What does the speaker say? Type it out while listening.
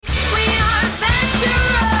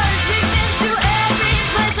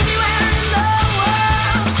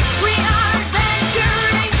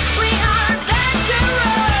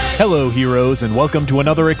Hello, heroes, and welcome to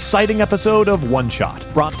another exciting episode of One Shot,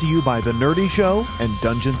 brought to you by The Nerdy Show and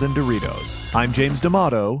Dungeons & Doritos. I'm James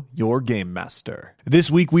D'Amato, your Game Master.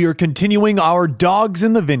 This week, we are continuing our Dogs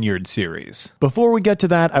in the Vineyard series. Before we get to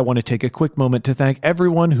that, I want to take a quick moment to thank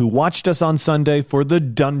everyone who watched us on Sunday for the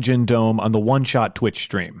Dungeon Dome on the One Shot Twitch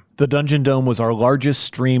stream. The Dungeon Dome was our largest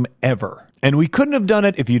stream ever, and we couldn't have done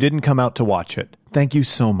it if you didn't come out to watch it. Thank you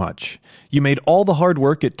so much. You made all the hard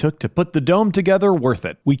work it took to put the dome together worth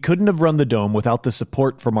it. We couldn't have run the dome without the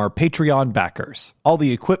support from our Patreon backers. All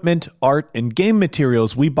the equipment, art, and game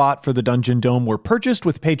materials we bought for the Dungeon Dome were purchased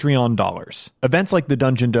with Patreon dollars. Events like the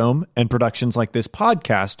Dungeon Dome and productions like this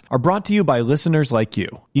podcast are brought to you by listeners like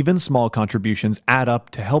you. Even small contributions add up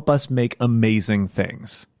to help us make amazing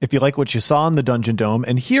things. If you like what you saw in the Dungeon Dome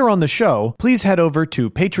and here on the show, please head over to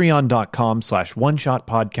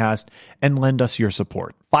patreon.com/oneshotpodcast and lend us your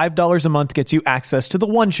support. $5 a month gets you access to the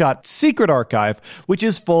One Shot Secret Archive, which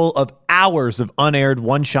is full of hours of unaired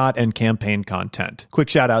One Shot and campaign content. Quick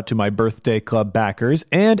shout out to my Birthday Club backers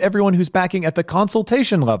and everyone who's backing at the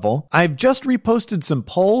consultation level. I've just reposted some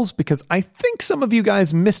polls because I think some of you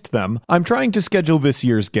guys missed them. I'm trying to schedule this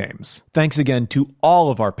year's games. Thanks again to all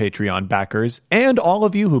of our Patreon backers and all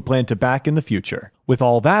of you who plan to back in the future. With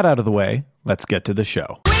all that out of the way, let's get to the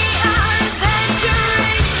show.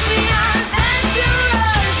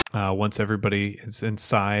 Once everybody is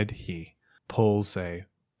inside, he pulls a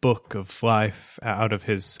book of life out of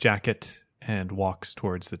his jacket and walks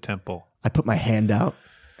towards the temple. I put my hand out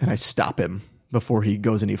and I stop him before he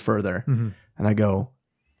goes any further. Mm-hmm. And I go,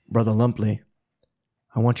 Brother Lumpley,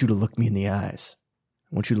 I want you to look me in the eyes.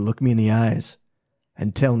 I want you to look me in the eyes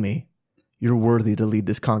and tell me you're worthy to lead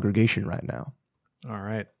this congregation right now. All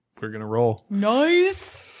right, we're going to roll.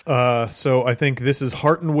 Nice. So I think this is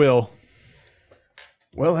heart and will.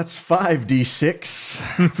 Well, that's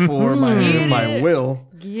 5d6 for my will,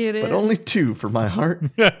 but only 2 for my heart.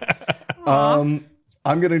 I'm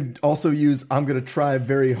going to try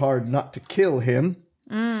very hard not to kill him.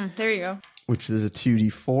 There you go. Which is a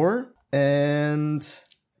 2d4, and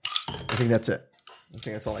I think that's it. I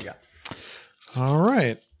think that's all I got. All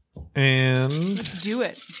right. And let's do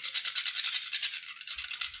it.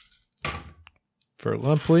 For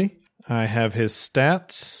Lumpley, I have his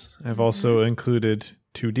stats. I've also included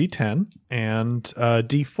 2d10 and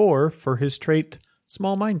d4 for his trait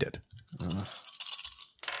small-minded.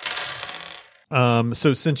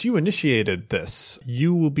 So since you initiated this,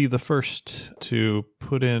 you will be the first to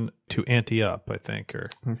put in to ante up, I think. Or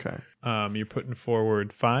okay. You're putting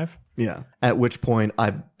forward 5? Yeah. At which point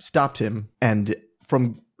I stopped him, and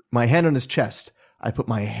from my hand on his chest, I put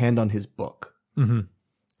my hand on his book, and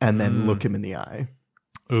then look him in the eye.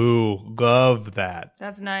 Ooh, love that.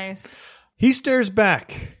 That's nice. He stares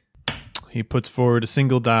back. He puts forward a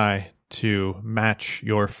single die to match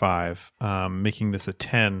your 5, making this a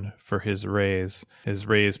 10 for his raise. His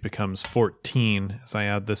raise becomes 14 as I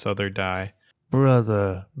add this other die.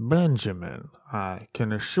 Brother Benjamin, I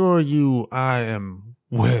can assure you I am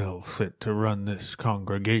well fit to run this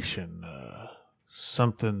congregation.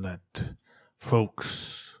 Something that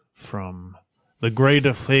folks from the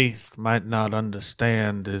greater faith might not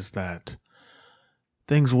understand is that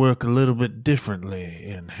things work a little bit differently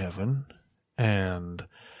in heaven, and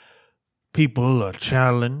people are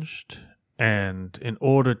challenged, and in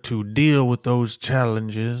order to deal with those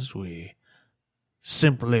challenges, we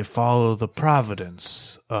simply follow the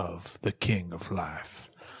providence of the King of Life.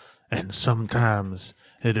 And sometimes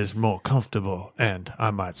it is more comfortable, and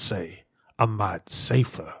I might say, a mite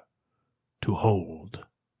safer, to hold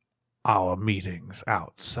our meetings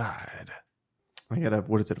outside. I got a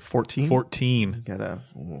 14? 14.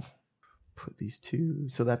 Put these 2,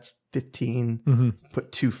 so that's 15.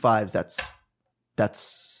 Put 2 5s,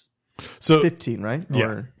 that's so 15, right?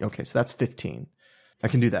 Yeah. Okay, so that's 15. I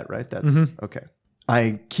can do that, right? That's okay.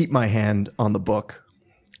 I keep my hand on the book,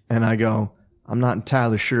 and I go, I'm not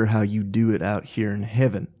entirely sure how you do it out here in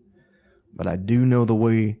heaven, but I do know the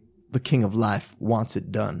way the King of Life wants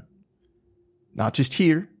it done. Not just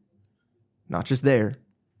here, not just there,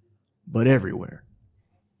 but everywhere.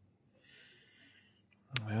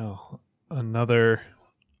 Well, another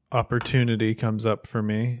opportunity comes up for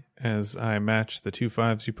me as I match the 2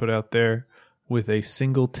 5s you put out there with a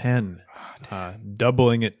single 10,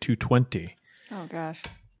 doubling it to 20. Oh, gosh.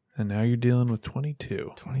 And now you're dealing with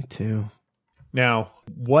 22. 22. Now,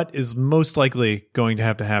 what is most likely going to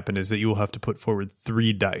happen is that you will have to put forward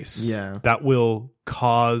 3 dice. Yeah. That will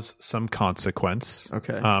cause some consequence.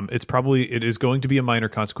 Okay. It is going to be a minor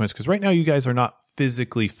consequence because right now you guys are not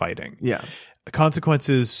physically fighting. Yeah.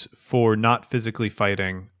 Consequences for not physically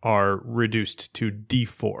fighting are reduced to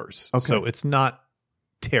D4s. Okay. So it's not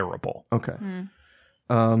terrible. Okay.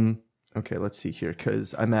 Okay, let's see here,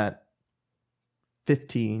 because I'm at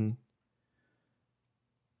 15,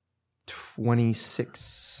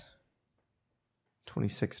 26,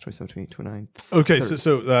 27, 28, 29. Okay, 30.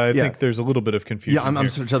 so I think there's a little bit of confusion. Yeah, I'm here.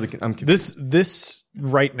 confused. This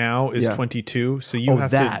right now is 22, so you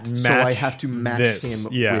have to match. So I have to match this.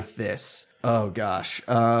 him Yeah. with this. Oh gosh.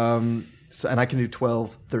 So and I can do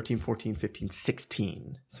 12, 13, 14, 15,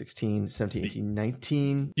 16, 17, 18,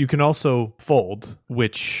 19. You can also fold,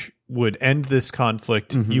 which would end this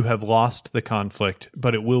conflict. Mm-hmm. You have lost the conflict,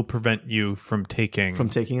 but it will prevent you from taking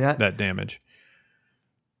that damage.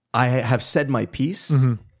 I have said my piece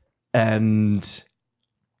and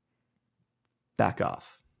back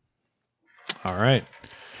off. All right.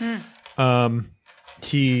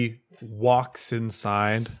 He walks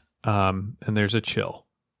inside, and there's a chill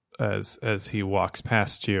as he walks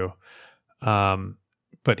past you.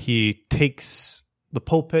 But he takes the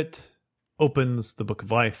pulpit, opens the Book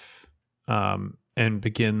of Life, and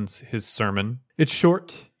begins his sermon. It's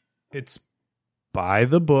short. It's by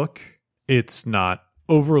the book. It's not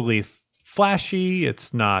overly flashy.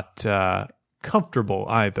 It's not comfortable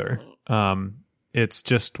either. It's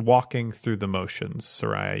just walking through the motions,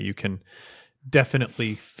 Soraya. You can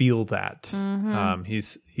definitely feel that.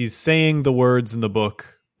 He's saying the words in the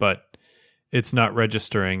book, but it's not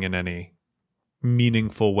registering in any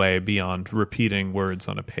meaningful way beyond repeating words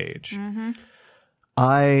on a page.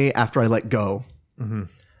 After I let go,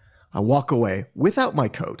 I walk away without my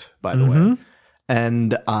coat, by the way,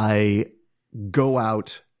 and I go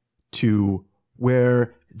out to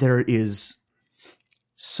where there is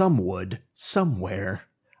some wood somewhere.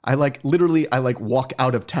 I literally walk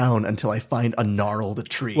out of town until I find a gnarled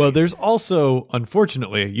tree. Well, there's also,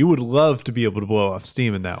 unfortunately, you would love to be able to blow off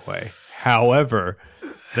steam in that way. However,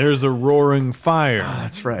 there's a roaring fire.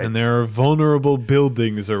 That's right. And there are vulnerable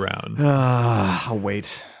buildings around. I'll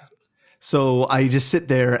wait. So I just sit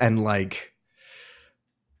there and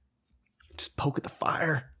just poke at the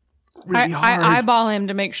fire really hard. I eyeball him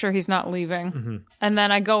to make sure he's not leaving. And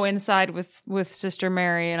then I go inside with Sister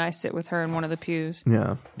Mary and I sit with her in one of the pews.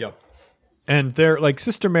 Yeah. Yep. And there,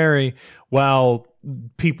 Sister Mary, while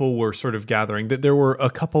people were sort of gathering, that there were a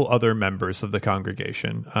couple other members of the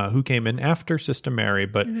congregation who came in after Sister Mary,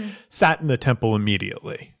 but sat in the temple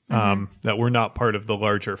immediately, that were not part of the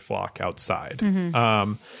larger flock outside.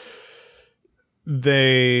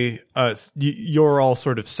 You're all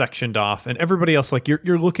sort of sectioned off, and everybody else,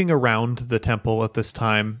 you're looking around the temple at this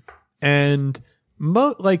time, and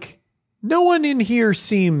no one in here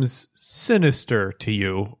seems sinister to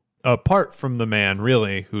you, apart from the man,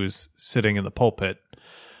 really, who's sitting in the pulpit.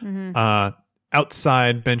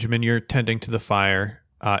 Outside, Benjamin, you're tending to the fire.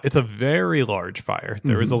 It's a very large fire.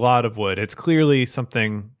 There is a lot of wood. It's clearly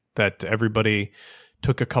something that everybody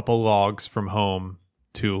took a couple logs from home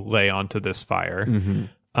to lay onto this fire.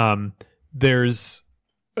 There's,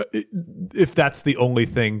 if that's the only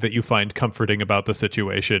thing that you find comforting about the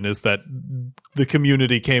situation, is that the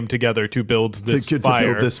community came together to build this fire.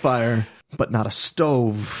 To build this fire, but not a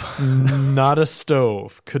stove. Not a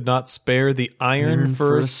stove. Could not spare the iron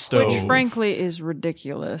for a stove. Which, frankly, is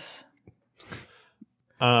ridiculous.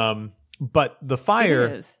 But the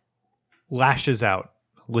fire lashes out,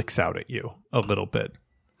 licks out at you a little bit.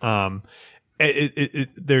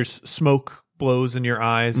 There's smoke blows in your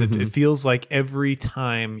eyes. It feels like every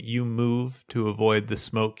time you move to avoid the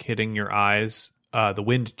smoke hitting your eyes, the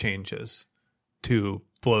wind changes to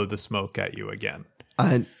blow the smoke at you again.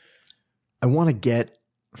 I want to get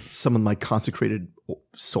some of my consecrated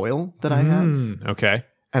soil that I have. Okay.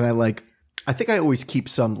 And I think I always keep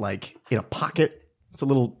some in a pocket. It's a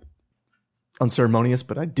little unceremonious,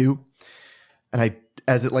 but I do. And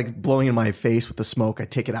as it blowing in my face with the smoke, I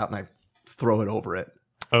take it out and I throw it over it.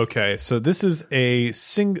 Okay, so this is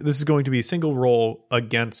going to be a single roll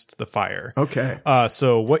against the fire. Okay.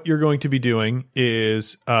 So what you're going to be doing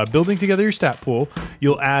is building together your stat pool.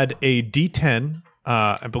 You'll add a D10.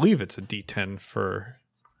 I believe it's a D10 for.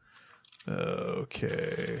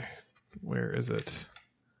 Okay, where is it?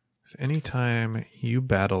 Anytime you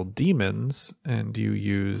battle demons and you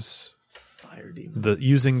use fire demon,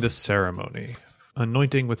 using the ceremony,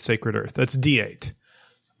 anointing with sacred earth. That's D8.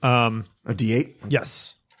 A D8?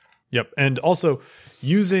 Yes. Yep. And also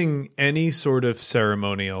using any sort of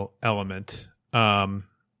ceremonial element,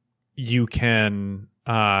 you can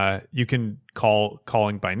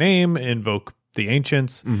calling by name, invoke the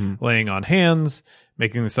ancients, laying on hands,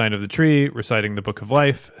 making the sign of the tree, reciting the book of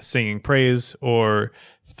life, singing praise, or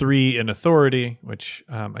 3 in authority, which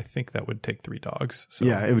I think that would take 3 dogs. So,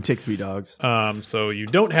 Yeah, it would take 3 dogs. so you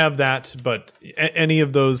don't have that, but any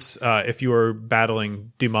of those, if you are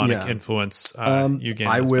battling demonic influence, you gain.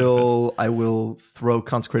 I will throw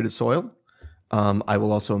consecrated soil. I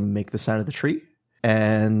will also make the sign of the tree.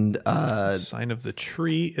 And sign of the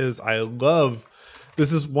tree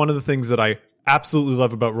this is one of the things that I absolutely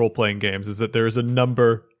love about role-playing games is that there is a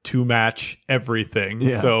number to match everything.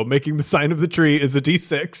 Yeah. So making the sign of the tree is a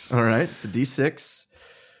D6. All right, it's a D6.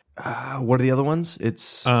 What are the other ones?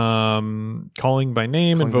 It's calling by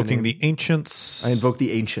name, invoking the ancients. I invoke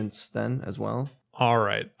the ancients then as well. All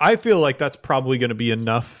right. I feel like that's probably going to be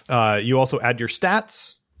enough. You also add your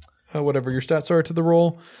stats, whatever your stats are to the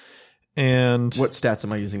roll. And what stats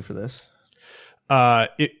am I using for this?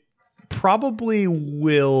 It probably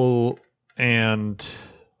will and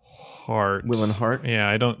heart. Will and heart? Yeah,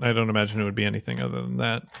 I don't imagine it would be anything other than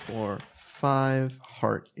that. 4, 5.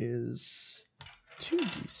 Heart is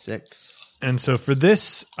 2d6. And so for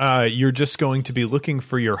this, you're just going to be looking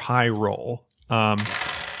for your high roll.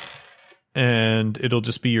 And it'll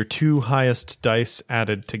just be your 2 highest dice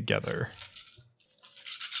added together.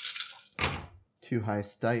 2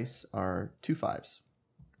 highest dice are 2 5s.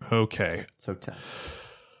 Okay. So 10.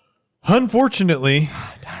 Unfortunately,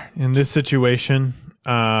 in this situation,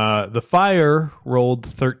 the fire rolled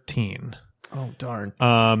 13. Oh,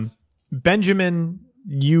 darn. Benjamin,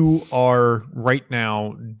 you are right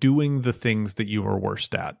now doing the things that you are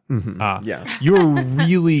worst at. Yeah. You're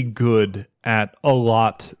really good at a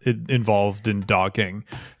lot involved in dogging,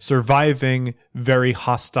 surviving very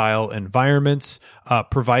hostile environments,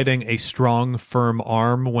 providing a strong, firm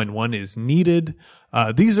arm when one is needed.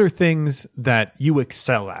 These are things that you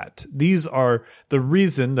excel at. These are the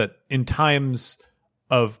reason that in times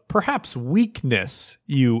of perhaps weakness,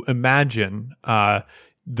 you imagine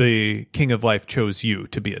the King of Life chose you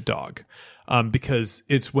to be a dog, because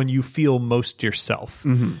it's when you feel most yourself.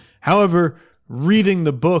 However, reading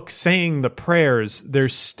the book, saying the prayers,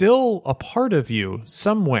 there's still a part of you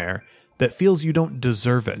somewhere that feels you don't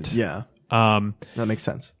deserve it. Yeah. That makes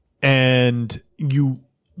sense. And you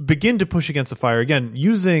begin to push against the fire again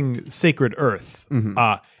using sacred earth.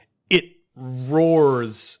 It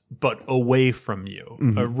roars but away from you,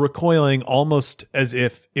 recoiling almost as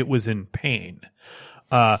if it was in pain.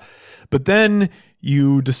 But then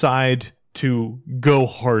you decide to go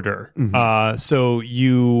harder. So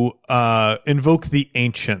you invoke the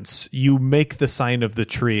ancients, you make the sign of the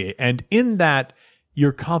tree, and in that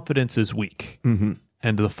your confidence is weak.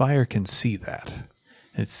 And the fire can see that.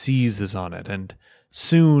 It seizes on it, and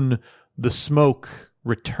soon the smoke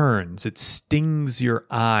returns. It stings your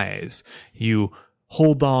eyes. You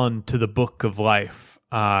hold on to the book of life,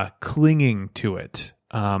 clinging to it.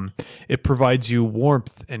 It provides you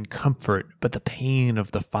warmth and comfort, but the pain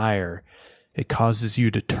of the fire, it causes you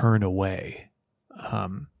to turn away.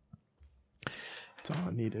 That's all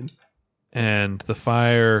I needed. And the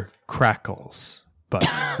fire crackles, but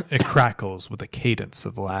it crackles with a cadence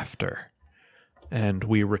of laughter. And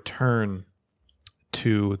we return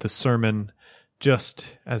to the sermon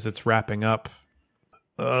just as it's wrapping up.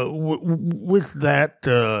 With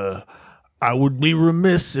that, I would be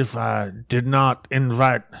remiss if I did not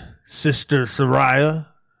invite Sister Sariah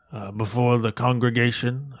before the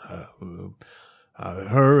congregation.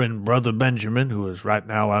 Her and Brother Benjamin, who is right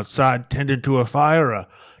now outside tended to a fire,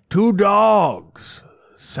 2 dogs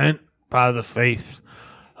sent by the faith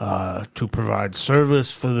to provide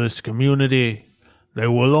service for this community. They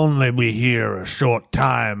will only be here a short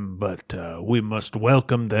time, but we must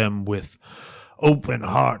welcome them with open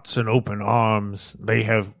hearts and open arms. They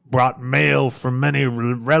have brought mail from many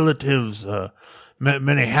relatives,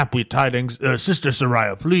 many happy tidings. Sister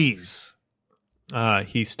Sariah, please.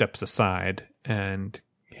 He steps aside and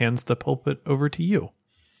hands the pulpit over to you.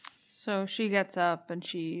 So she gets up and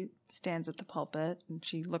she stands at the pulpit and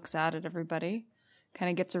she looks out at everybody, kind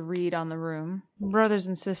of gets a read on the room. Brothers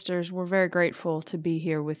and sisters, we're very grateful to be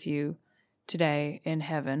here with you today in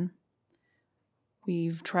heaven.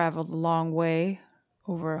 We've traveled a long way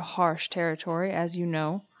over harsh territory, as you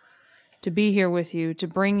know, to be here with you, to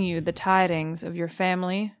bring you the tidings of your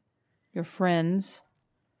family, your friends,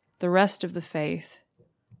 the rest of the faith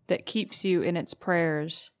that keeps you in its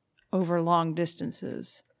prayers over long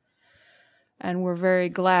distances. And we're very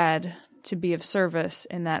glad to be of service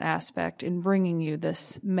in that aspect, in bringing you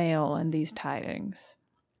this mail and these tidings.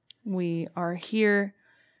 We are here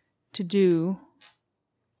to do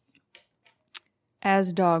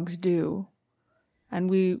as dogs do, and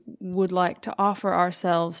we would like to offer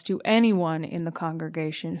ourselves to anyone in the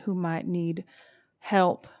congregation who might need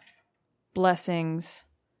help, blessings,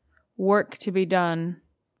 work to be done,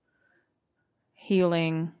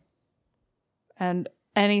 healing, and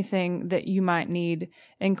anything that you might need,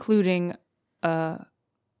 including a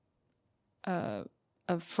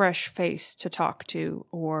fresh face to talk to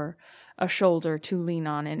or a shoulder to lean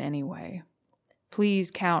on in any way.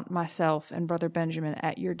 Please count myself and Brother Benjamin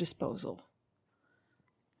at your disposal.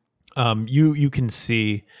 You can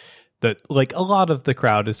see that like a lot of the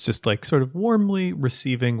crowd is just like sort of warmly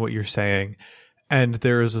receiving what you're saying, and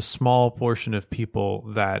there is a small portion of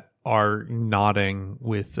people that are nodding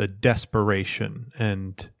with a desperation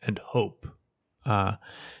and hope.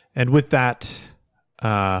 And with that,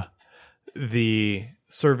 the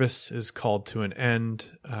service is called to an end.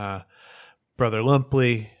 Brother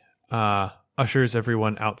Lumpley ushers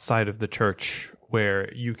everyone outside of the church,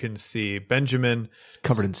 where you can see Benjamin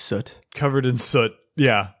Covered in soot.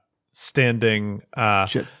 Yeah, standing.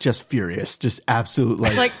 Just furious. Just absolute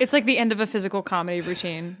It's like the end of a physical comedy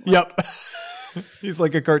routine. Yep. He's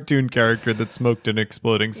like a cartoon character that smoked an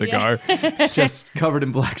exploding cigar. Yeah. just covered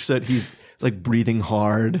in black soot. He's like breathing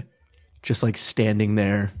hard, just like standing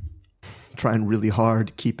there, trying really hard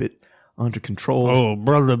to keep it under control. Oh,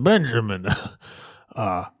 Brother Benjamin,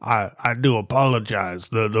 I do apologize.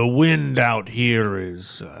 The wind out here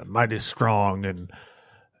is mighty strong, and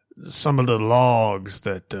some of the logs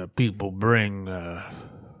that people bring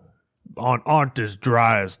aren't as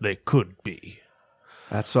dry as they could be.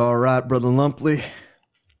 That's all right, Brother Lumpley.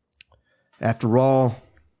 After all,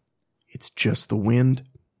 it's just the wind.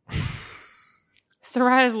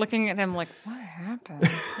 Saraya's looking at him like, what happened?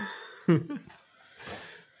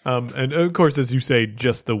 And of course, as you say,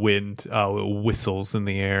 just the wind whistles in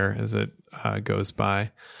the air as it goes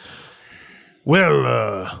by.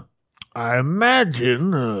 Well, I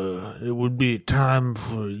imagine it would be time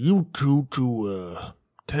for you two to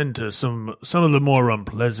tend to some of the more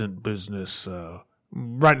unpleasant business.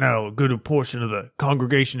 Right now, a good portion of the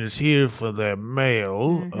congregation is here for their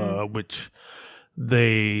mail, which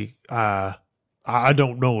they, I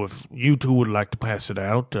don't know if you two would like to pass it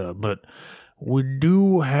out, but we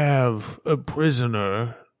do have a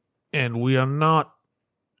prisoner, and we are not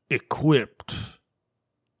equipped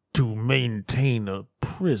to maintain a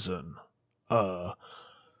prison. So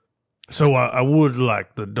I would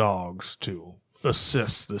like the dogs to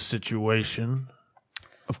assess the situation.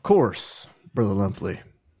 Of course, Brother Lumpley.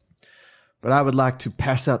 But I would like to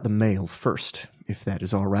pass out the mail first, if that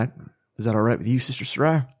is all right. Is that all right with you, Sister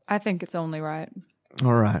Sarai? I think it's only right.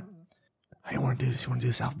 All right. How you want to do this? You want to do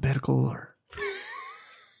this alphabetical or?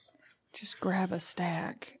 Just grab a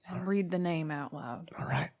stack and read the name out loud. All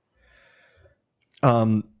right.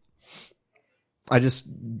 I just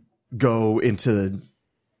go into the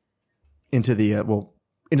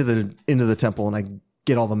temple, and I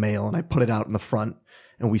get all the mail and I put it out in the front,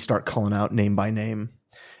 and we start calling out name by name.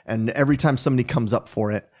 And every time somebody comes up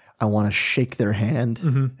for it, I want to shake their hand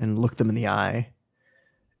and look them in the eye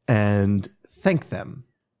and thank them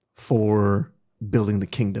for building the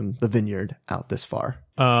kingdom, the vineyard, out this far.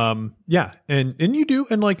 Yeah, and you do,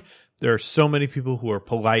 and like there are so many people who are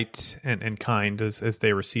polite and kind as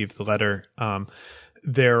they receive the letter.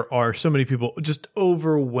 There are so many people just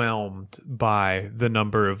overwhelmed by the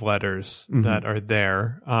number of letters that are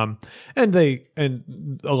there.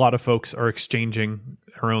 And a lot of folks are exchanging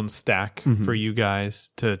their own stack for you guys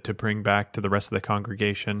to bring back to the rest of the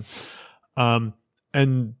congregation. And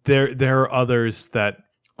there are others that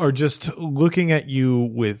are just looking at you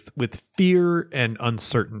with fear and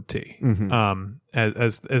uncertainty.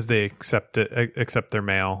 As they accept their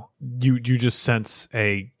mail, you just sense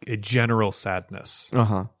a general sadness.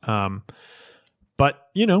 But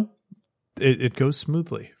it goes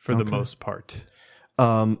smoothly for the most part.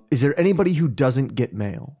 Is there anybody who doesn't get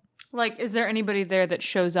mail? Like, is there anybody there that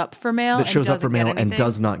shows up for mail? That shows up for mail and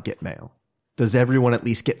does not get mail? Does everyone at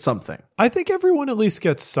least get something? I think everyone at least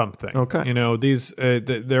gets something. Okay. These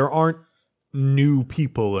there aren't new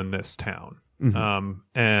people in this town,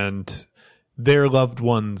 and their loved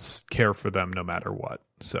ones care for them no matter what.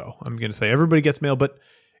 So I'm going to say everybody gets mail, but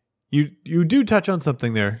you do touch on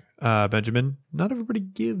something there, Benjamin. Not everybody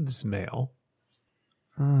gives mail.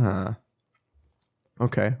 Okay.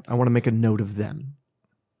 I want to make a note of them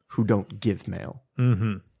who don't give mail.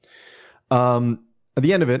 At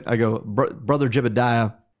the end of it, I go, Brother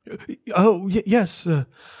Jebediah. Oh, yes.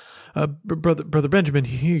 Brother Benjamin,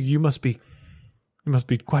 you must be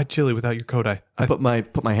quite chilly without your coat. I put my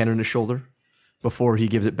hand on his shoulder before he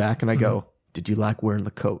gives it back, and I go, did you like wearing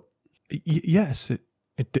the coat? Yes,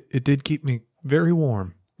 it did keep me very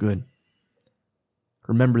warm. Good.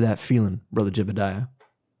 Remember that feeling, Brother Jebediah.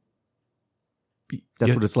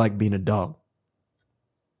 That's what it's like being a dog.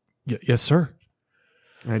 Yes, sir.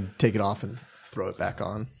 I take it off and throw it back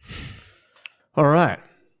on. All right.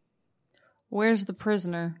 Where's the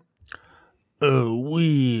prisoner?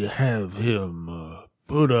 We have him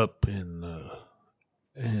put up in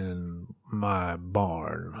my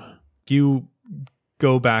barn. You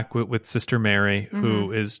go back with Sister Mary,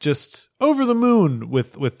 who is just over the moon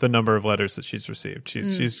with the number of letters that she's received.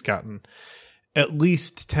 She's gotten at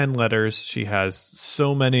least 10 letters. She has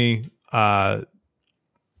so many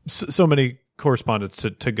correspondence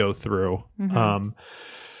to go through.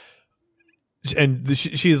 And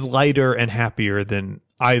she is lighter and happier than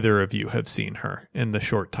either of you have seen her in the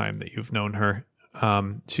short time that you've known her.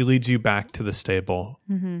 She leads you back to the stable.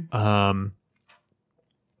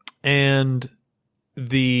 And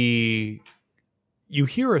you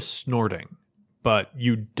hear a snorting, but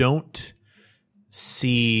you don't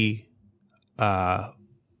see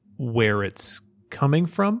where it's coming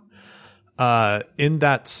from. In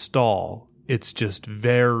that stall, it's just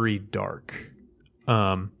very dark.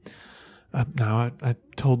 Now, I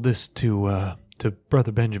told this to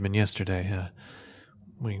Brother Benjamin yesterday.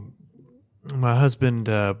 My husband,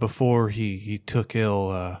 before he took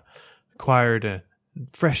ill, acquired a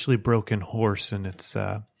freshly broken horse, and it's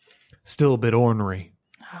still a bit ornery.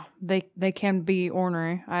 Oh, they can be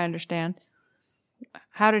ornery, I understand.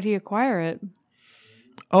 How did he acquire it?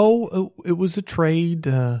 Oh, it was a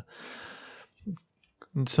trade.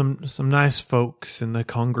 Some nice folks in the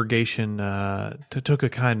congregation took a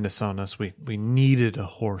kindness on us. We needed a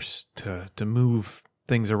horse to move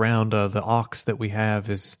things around. The ox that we have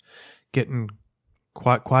is getting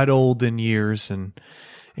quite old in years and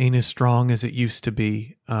ain't as strong as it used to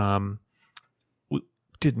be. We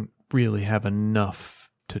didn't really have enough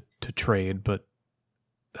to trade, but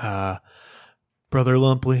Brother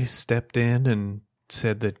Lumpley stepped in and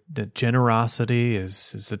said that generosity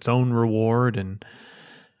is its own reward, and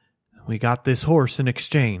we got this horse in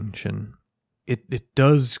exchange, and it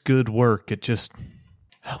does good work. It just,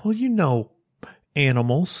 well,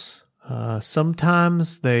 animals.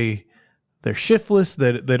 Sometimes they're shiftless.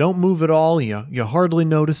 They don't move at all. You hardly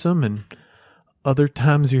notice them, and other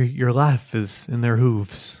times your life is in their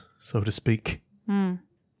hooves, so to speak. Do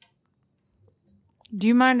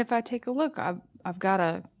you mind if I take a look? I've got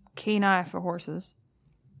a keen eye for horses.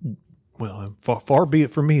 Well, far be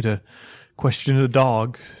it from me to question a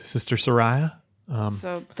dog, Sister Soraya.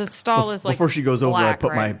 So the stall is like before she goes over, I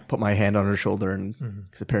black, put my hand on her shoulder, and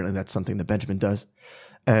because apparently that's something that Benjamin does,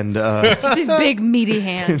 and these big meaty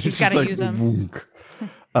hands. He's got to use them. Voonk.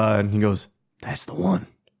 And he goes, "That's the one.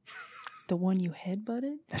 The one you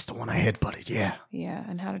headbutted? That's the one I headbutted. Yeah. Yeah.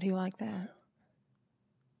 And how did he like that?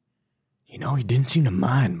 He didn't seem to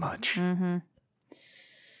mind much."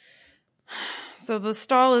 So the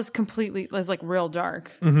stall is like real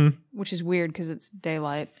dark, which is weird because it's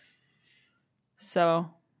daylight. So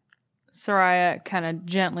Soraya kind of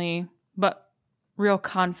gently, but real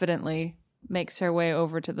confidently makes her way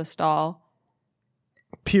over to the stall.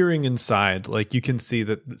 Peering inside, like you can see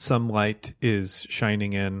that some light is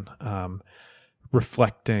shining in,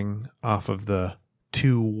 reflecting off of the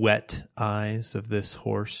two wet eyes of this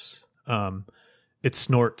horse. It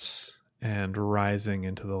snorts, and rising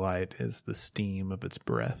into the light is the steam of its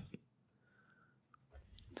breath.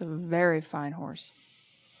 It's a very fine horse.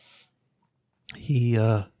 He's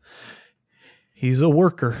a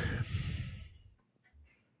worker.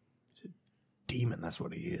 Demon, that's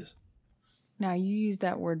what he is. Now, you use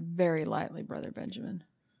that word very lightly, Brother Benjamin.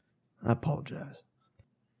 I apologize.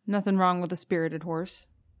 Nothing wrong with a spirited horse.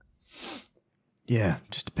 Yeah,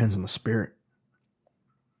 just depends on the spirit.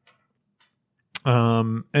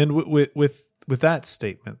 And with that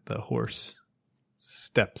statement, the horse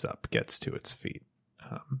steps up, gets to its feet,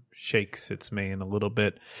 shakes its mane a little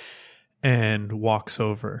bit, and walks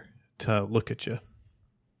over to look at you.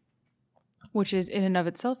 Which is in and of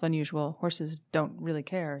itself unusual. Horses don't really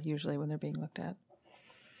care usually when they're being looked at.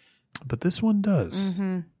 But this one does.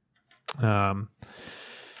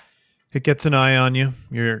 It gets an eye on you.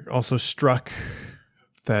 You're also struck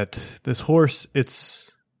that this horse,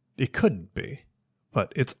 it couldn't be,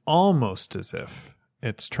 but it's almost as if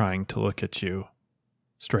it's trying to look at you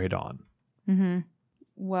straight on.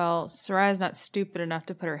 Well, Soraya's not stupid enough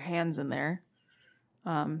to put her hands in there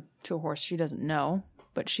to a horse she doesn't know,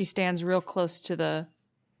 but she stands real close to the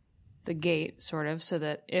gate, sort of, so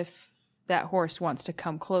that if that horse wants to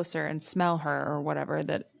come closer and smell her or whatever,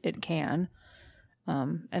 that it can,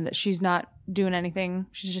 and that she's not doing anything.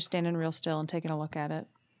 She's just standing real still and taking a look at it.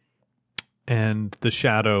 And the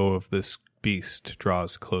shadow of this beast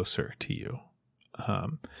draws closer to you.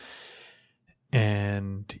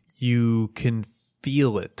 And you can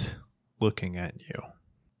feel it looking at you.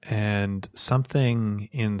 and something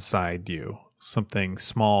inside you, something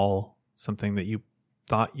small, something that you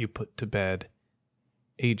thought you put to bed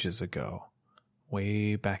ages ago,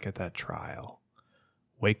 way back at that trial,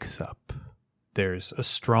 wakes up. There's a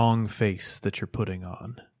strong face that you're putting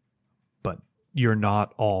on, but you're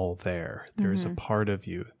not all there. There's a part of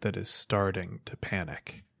you that is starting to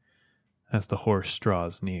panic as the horse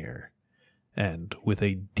draws near and with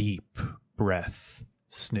a deep breath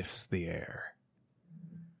sniffs the air.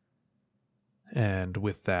 And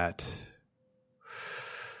with that,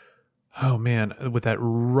 with that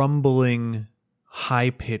rumbling,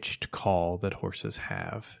 high-pitched call that horses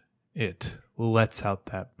have, it lets out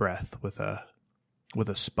that breath with a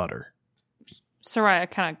sputter. Soraya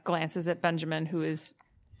kind of glances at Benjamin, who is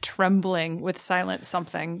trembling with silent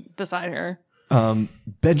something beside her.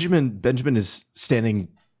 Benjamin is standing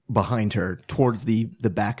behind her towards the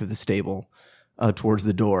back of the stable, towards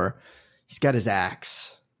the door. He's got his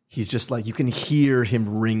axe. He's just like, you can hear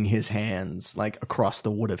him wring his hands like across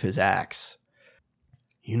the wood of his axe.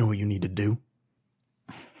 You know what you need to do?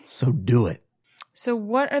 So do it. So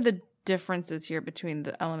what are the differences here between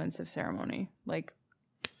the elements of ceremony?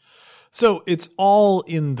 So it's all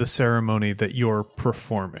in the ceremony that you're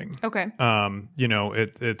performing. Okay.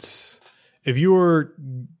 It's if you're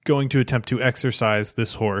going to attempt to exercise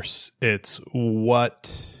this horse, it's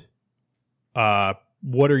what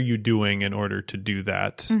are you doing in order to do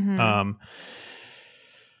that? Mm-hmm.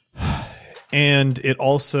 And it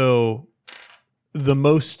also, the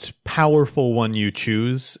most powerful one you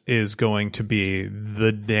choose is going to be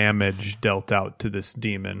the damage dealt out to this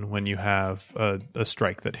demon when you have a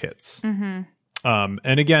strike that hits. Mm-hmm.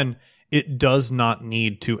 And again, it does not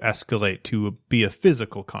need to escalate to be a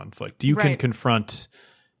physical conflict. You can confront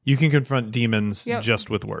demons just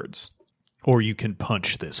with words. Or you can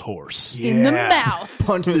punch this horse. In the mouth.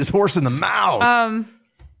 Punch this horse in the mouth.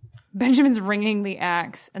 Benjamin's ringing the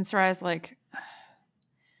axe, and Soraya's like,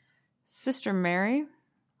 Sister Mary?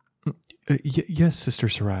 Yes, Sister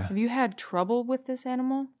Soraya. Have you had trouble with this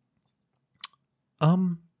animal?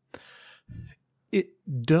 It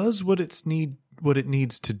does what it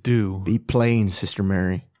needs to do. Be plain, Sister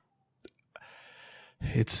Mary.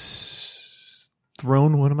 It's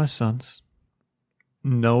thrown one of my sons.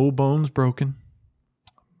 No bones broken.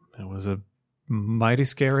 It was a mighty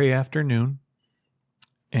scary afternoon.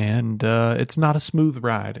 And it's not a smooth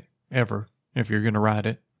ride, ever, if you're going to ride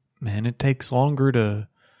it. Man, it takes longer to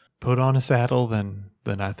put on a saddle than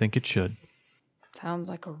I think it should. Sounds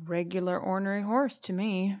like a regular ornery horse to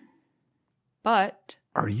me. But...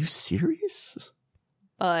 Are you serious?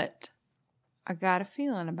 But I got a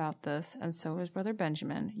feeling about this, and so does Brother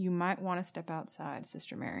Benjamin. You might want to step outside,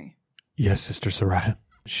 Sister Mary. Yes, Sister Soraya.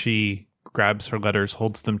 She grabs her letters,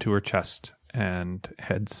 holds them to her chest, and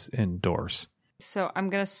heads indoors. So I'm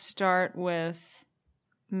going to start with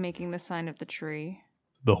making the sign of the tree.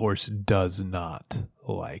 The horse does not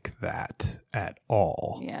like that at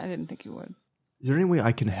all. Yeah, I didn't think you would. Is there any way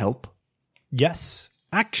I can help? Yes.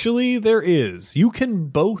 Actually, there is. You can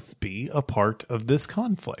both be a part of this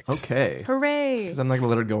conflict. Okay. Hooray! Because I'm not going to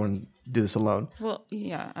let her go and do this alone. Well,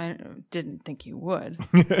 yeah, I didn't think you would.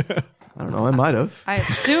 I don't know. I might have. I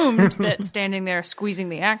assumed that standing there squeezing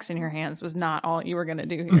the axe in your hands was not all you were going to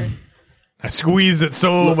do here. I squeeze it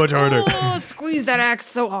so much harder. Oh, squeeze that axe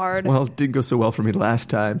so hard. Well, it didn't go so well for me last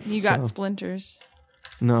time. You got splinters.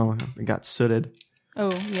 No, I got sooted.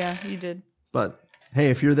 Oh, yeah, you did. But... hey,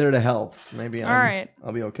 if you're there to help, maybe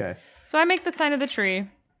I'll be okay. So I make the sign of the tree.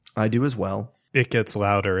 I do as well. It gets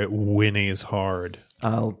louder. It whinnies hard.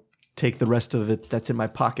 I'll take the rest of it that's in my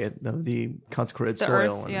pocket, of the consecrated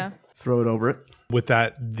soil, earth, and throw it over it. With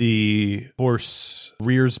that, the horse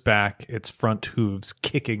rears back, its front hooves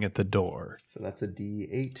kicking at the door. So that's a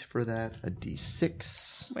D8 for that, a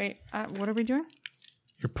D6. Wait, what are we doing?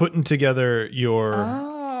 You're putting together your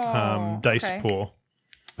dice pool.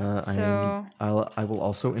 I will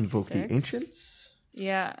also invoke 6. The ancients.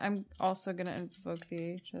 Yeah, I'm also gonna invoke the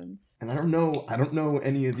ancients. And I don't know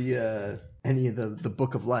any of the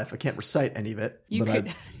book of life. I can't recite any of it.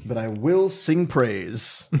 But I will sing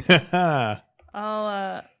praise.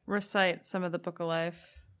 I'll recite some of the book of life.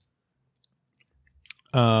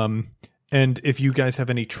 And if you guys have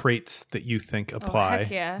any traits that you think apply,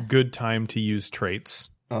 heck yeah. Good time to use traits.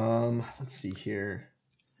 Let's see here.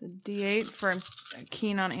 A D8 for I'm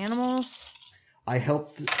keen on animals. I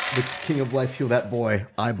helped the King of Life heal that boy.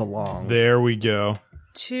 I belong. There we go.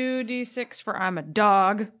 2D6 for I'm a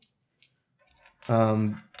dog.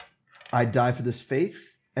 I die for this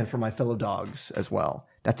faith and for my fellow dogs as well.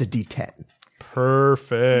 That's a D10.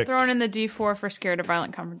 Perfect. I'm throwing in the D4 for scared of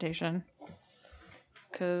violent confrontation.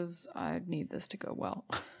 Because I need this to go well.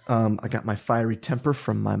 I got my fiery temper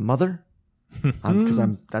from my mother because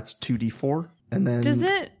that's 2d4. And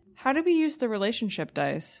then how do we use the relationship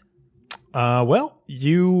dice? Well, if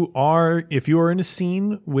you are in a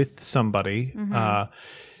scene with somebody,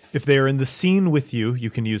 if they are in the scene with you, you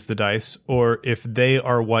can use the dice, or if they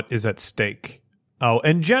are what is at stake. Oh,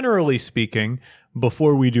 and generally speaking,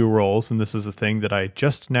 before we do rolls, and this is a thing that I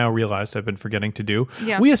just now realized I've been forgetting to do,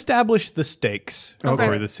 we establish the stakes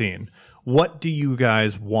for the scene. What do you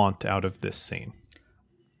guys want out of this scene?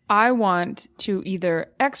 I want to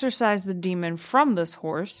either exorcise the demon from this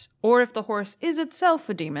horse, or if the horse is itself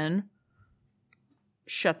a demon,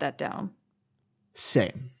 shut that down.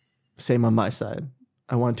 Same on my side.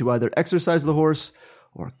 I want to either exorcise the horse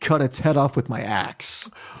or cut its head off with my axe.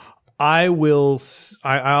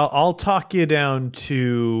 I'll talk you down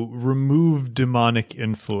to remove demonic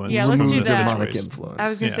influence. Yeah, let's do that. Demonic influence. I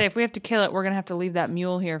was going to say, if we have to kill it, we're going to have to leave that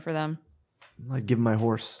mule here for them. I'd give him my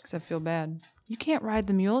horse. Because I feel bad. You can't ride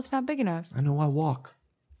the mule. It's not big enough. I know, I'll walk.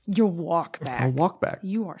 You'll walk back. I'll walk back.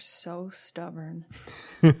 You are so stubborn.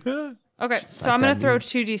 Okay, so I'm going to throw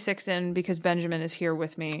 2d6 in because Benjamin is here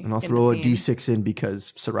with me. And I'll throw a d6 in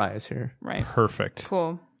because Sariah's here. Right. Perfect.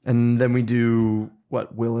 Cool. And then we do,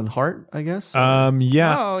 what, Will and Heart, I guess?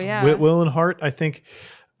 Yeah. Oh, yeah. Will and Heart, I think.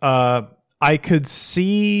 I could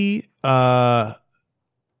see... Do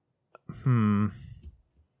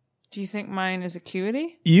you think mine is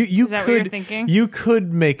acuity? You is that could, what you're thinking? You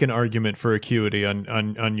could make an argument for acuity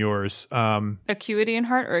on yours. Acuity and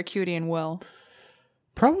heart or acuity and will?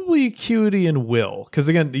 Probably acuity and will. Because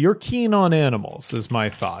again, you're keen on animals, is my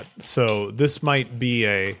thought. So this might be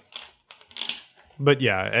a... But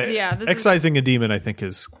yeah, excising a demon, I think,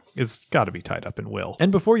 is got to be tied up in will.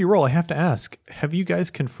 And before you roll, I have to ask, have you guys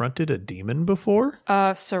confronted a demon before?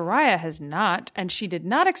 Soraya has not, and she did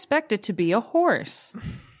not expect it to be a horse.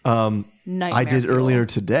 I did earlier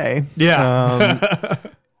today. Yeah.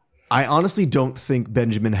 I honestly don't think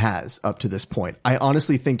Benjamin has up to this point. I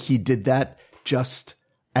honestly think he did that just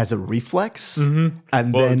as a reflex. Mm-hmm.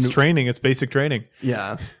 And well, then it's training. It's basic training.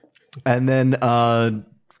 Yeah. And then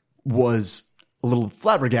was a little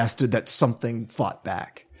flabbergasted that something fought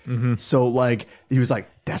back. Mm-hmm. So like he was like,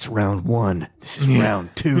 that's round one. This is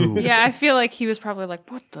round two. Yeah, I feel like he was probably like,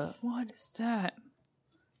 what is that?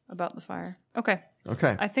 About the fire. Okay.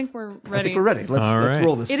 I think we're ready. I think we're ready. Let's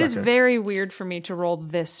roll this It sucker. is very weird for me to roll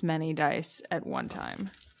this many dice at one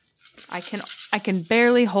time. I can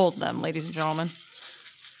barely hold them, ladies and gentlemen.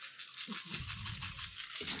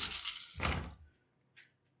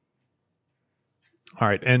 All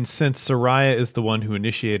right, and since Soraya is the one who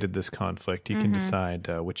initiated this conflict, you can decide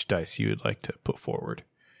which dice you would like to put forward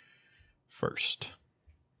first.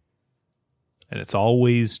 And it's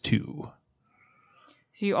always 2.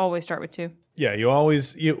 So you always start with 2? Yeah, you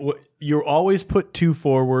always put 2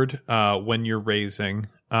 forward when you're raising.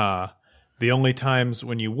 The only times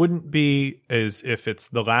when you wouldn't be is if it's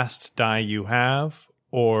the last die you have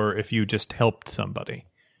or if you just helped somebody.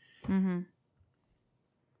 Mm-hmm.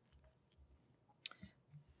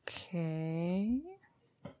 Okay.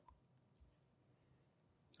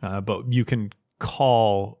 But you can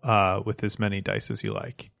call with as many dice as you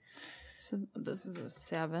like. So this is a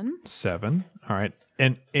 7. 7. All right.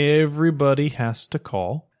 And everybody has to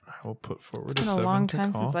call. I will put forward a 7. It's been a long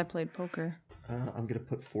time since I played poker. I'm going to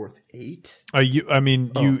put forth 8.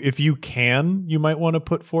 If you can, you might want to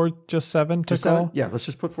put forth just 7 to call. 7? Yeah, let's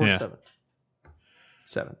just put forth 7.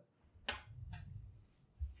 7.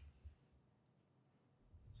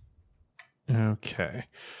 Okay.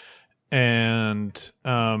 And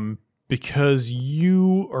because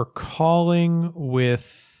you are calling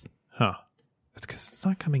with... That's because it's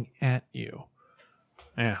not coming at you.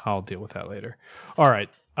 I'll deal with that later. All right.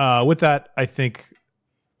 With that, I think...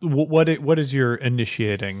 What is your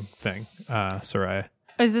initiating thing, Soraya?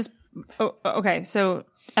 Is this... Oh, okay, so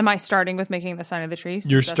am I starting with making the sign of the tree?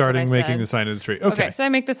 You're starting making the sign of the tree. Okay, so I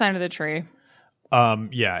make the sign of the tree.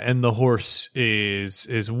 Yeah, and the horse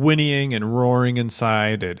is whinnying and roaring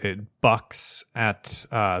inside. It bucks at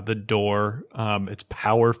the door. Its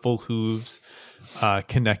powerful hooves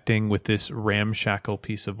connecting with this ramshackle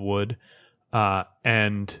piece of wood.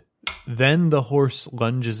 And then the horse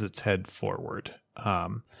lunges its head forward,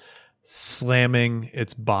 slamming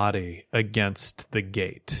its body against the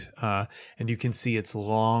gate. And you can see its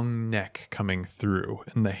long neck coming through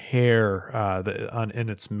and the hair in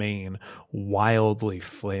its mane wildly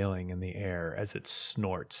flailing in the air as it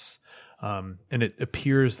snorts. And it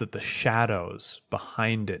appears that the shadows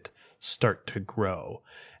behind it start to grow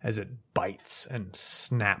as it bites and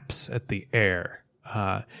snaps at the air.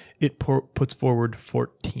 It puts forward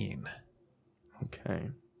 14. Okay.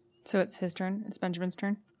 So it's his turn. It's Benjamin's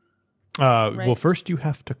turn. Well, first you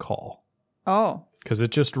have to call. Oh. Because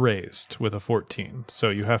it just raised with a 14. So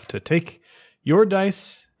you have to take your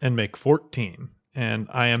dice and make 14. And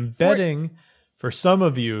I am betting for some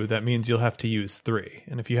of you that means you'll have to use 3.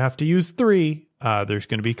 And if you have to use 3, there's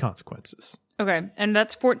going to be consequences. Okay. And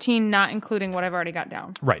that's 14, not including what I've already got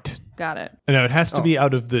down. Right. Got it. Now, it has to be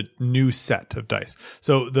out of the new set of dice.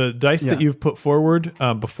 So the dice that you've put forward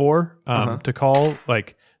before to call,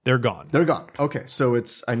 like, they're gone. They're gone. Okay. So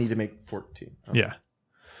I need to make 14. Okay. Yeah.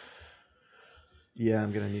 Yeah,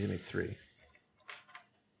 I'm going to need to make 3.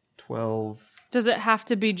 12. Does it have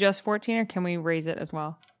to be just 14 or can we raise it as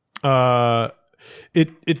well?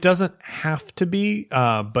 It doesn't have to be,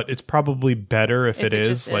 but it's probably better if it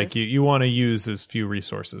is. Like you want to use as few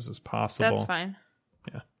resources as possible. That's fine.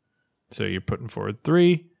 Yeah. So you're putting forward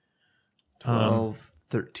 3. 12,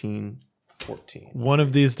 13, 14. One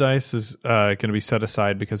of these dice is going to be set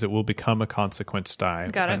aside because it will become a consequence die.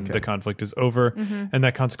 Got it. And the conflict is over. And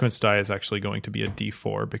that consequence die is actually going to be a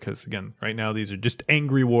D4 because, again, right now these are just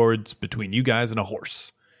angry wards between you guys and a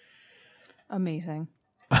horse. Amazing.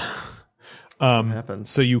 Happens.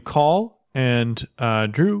 So you call, and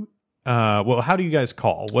Drew, well, how do you guys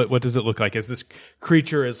call? What does it look like? As this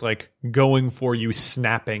creature is like going for you,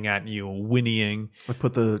 snapping at you, whinnying. I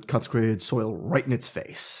put the consecrated soil right in its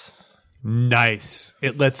face. Nice.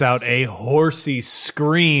 It lets out a horsey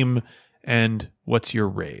scream. And what's your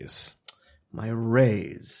raise? My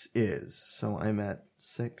raise is, so I'm at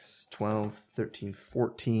 6, 12, 13,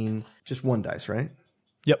 14. Just one dice, right?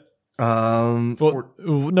 Yep.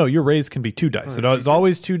 No, your raise can be 2 dice. It's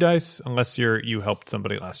always 2 dice unless you helped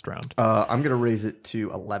somebody last round. I'm going to raise it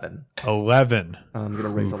to 11. 11. I'm going to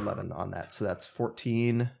raise 11 on that. So that's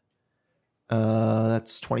 14.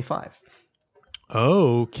 That's 25.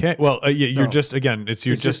 Okay. Well, you're just, again, it's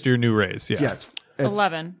just your new raise. Yeah. Yeah, it's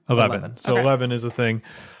 11. 11. So Okay. 11 is a thing.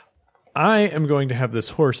 I am going to have this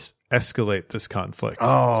horse escalate this conflict.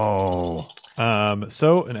 Oh.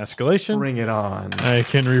 So an escalation. Bring it on. I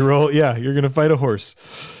can reroll. Yeah, you're going to fight a horse.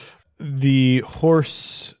 The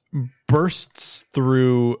horse bursts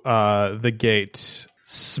through the gate,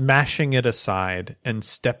 smashing it aside, and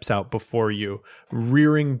steps out before you,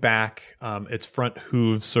 rearing back, its front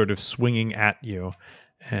hooves sort of swinging at you.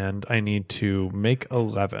 And I need to make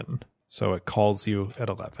 11. So it calls you at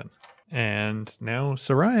 11. And now,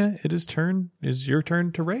 Soraya, it is your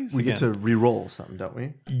turn to raise. We again. get to re-roll something, don't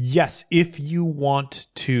we? Yes, if you want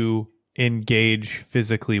to engage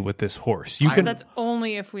physically with this horse, you can. That's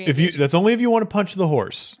only if we. That's only if you want to punch the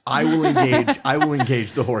horse. I will engage. I will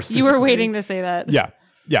engage the horse. You were physically. waiting to say that.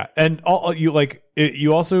 Yeah, and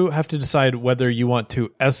you also have to decide whether you want to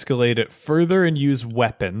escalate it further and use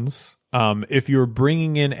weapons. If you're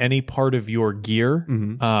bringing in any part of your gear,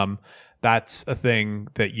 that's a thing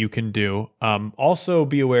that you can do. Also,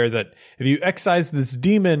 be aware that if you excise this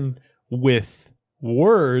demon with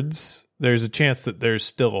words, there's a chance that there's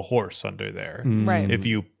still a horse under there. Right. If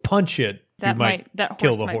you punch it, That you might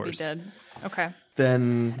kill the might horse. Be dead. Okay.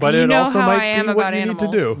 Then, But You it know also how I might am be what about you need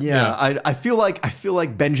to do. yeah, I feel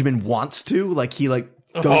like Benjamin wants to. Like he goes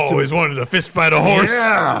I've to always wanted to fist fight a horse.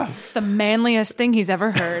 Yeah. It's the manliest thing he's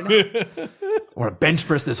ever heard. Or a bench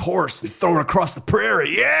press this horse and throw it across the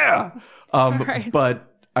prairie. Yeah. Right.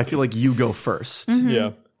 But I feel like you go first.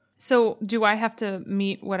 Yeah. So, do I have to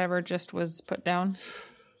meet whatever just was put down?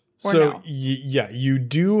 Or So no? yeah, you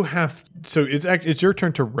do have. So it's your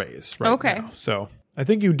turn to raise right Okay. now. So I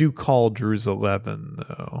think you do call Drew's 11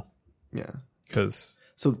 though, Yeah. because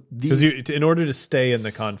So these, in order to stay in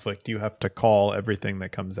the conflict, you have to call everything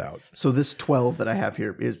that comes out. so this 12 that I have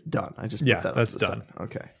here is done. I just put that that's off to the done. side.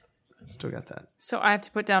 Okay. Still got that. So I have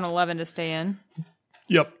to put down 11 to stay in.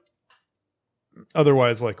 Yep.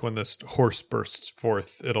 Otherwise, like when this horse bursts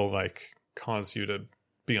forth, it'll like cause you to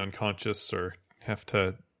be unconscious or have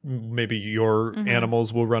to. Maybe your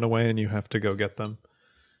animals will run away and you have to go get them.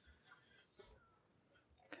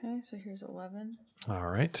 Okay, so here's 11. All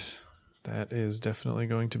right. That is definitely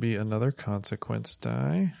going to be another consequence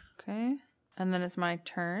die. Okay. And then it's my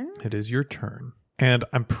turn. It is your turn. And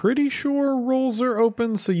I'm pretty sure rolls are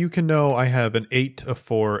open, so you can know I have an 8, a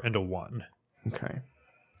 4, and a 1. Okay.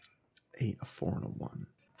 8, a 4, and a 1.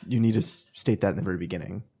 You need to state that in the very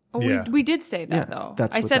beginning. Oh, Yeah. we did say that, Yeah, though.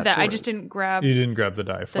 that's I what said that that. I for just is. didn't grab You didn't grab the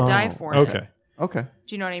die for the it. die for it. Okay. Okay.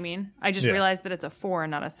 Do you know what I mean? I just Yeah. realized that it's a 4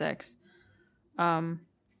 and not a 6.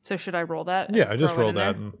 So should I roll that? Yeah, I just Throw it rolled in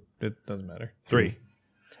that there? and it doesn't matter. 3.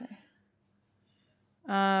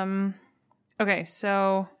 Okay,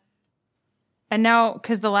 so And now,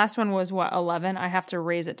 because the last one was, 11? I have to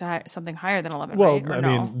raise it to something higher than 11, Well, right? Or I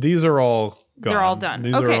no? mean, these are all gone. They're all done.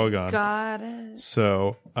 These okay, are all gone. got it.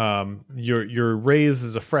 So your raise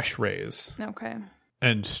is a fresh raise. Okay.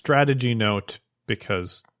 And strategy note,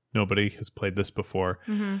 because nobody has played this before,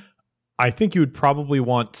 Mm-hmm. I think you would probably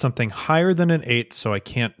want something higher than an 8, so I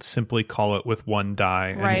can't simply call it with one die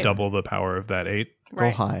and double the power of that 8.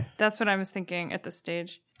 Go high. That's what I was thinking at this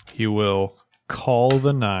stage. You will call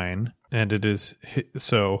the 9, and it is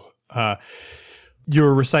so.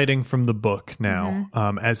 You're reciting from the book now,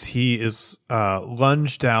 as he is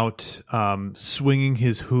lunged out, swinging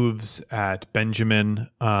his hooves at Benjamin.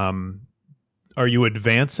 Are you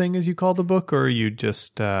advancing as you call the book, or are you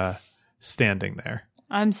just standing there?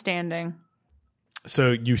 I'm standing.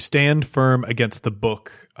 So you stand firm against the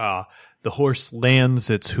book. The horse lands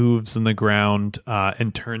its hooves in the ground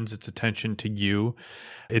and turns its attention to you.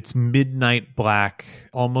 Its midnight black,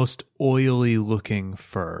 almost oily looking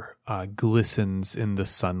fur glistens in the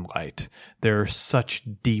sunlight. There are such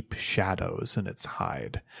deep shadows in its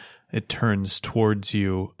hide. It turns towards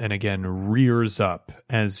you and again rears up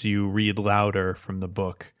as you read louder from the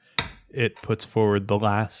book. It puts forward the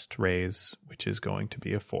last raise, which is going to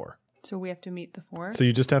be a 4. So we have to meet the 4? So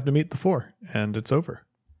you just have to meet the 4, and it's over.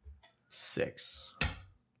 6.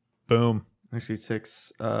 Boom. Actually,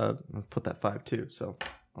 6. I'll put that 5 too, so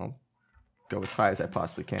I'll go as high as I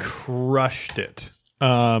possibly can. Crushed it.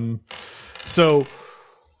 So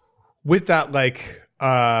with that,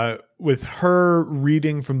 with her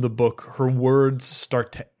reading from the book, her words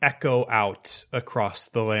start to echo out across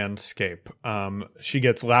the landscape. She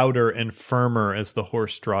gets louder and firmer as the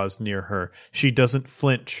horse draws near her. She doesn't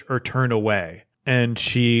flinch or turn away. And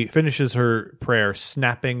she finishes her prayer,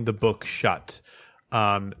 snapping the book shut.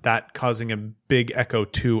 That causing a big echo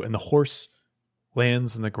too, and the horse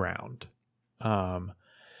lands in the ground. And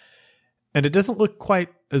it doesn't look quite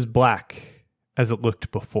as black as it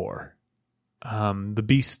looked before. The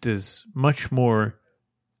beast is much more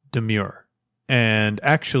demure. And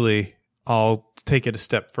actually, I'll take it a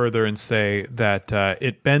step further and say that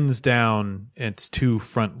it bends down its 2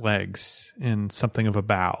 front legs in something of a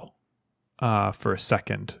bow for a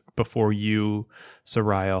second before you,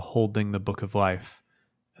 Soraya, holding the Book of Life.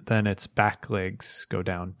 Then its back legs go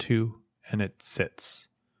down too, and it sits,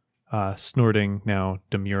 snorting now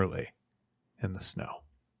demurely in the snow.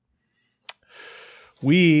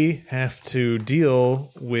 We have to deal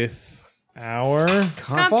with our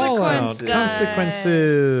fallout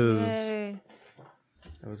consequences. Yay.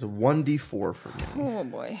 That was a 1d4 for me. Oh,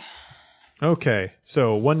 boy. Okay,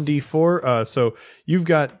 so 1d4. So you've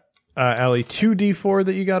got, Allie, 2d4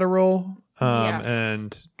 that you got to roll,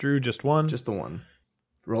 and Drew just 1. Just the 1.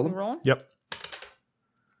 Roll them? Roll? Yep.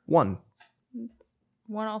 1.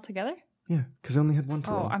 1 altogether? Yeah, because I only had 1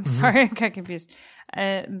 to roll. Oh, I'm sorry. I got confused.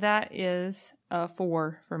 That is a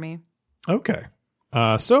 4 for me. Okay.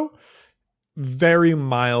 So very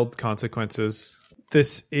mild consequences.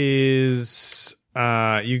 This is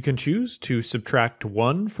you can choose to subtract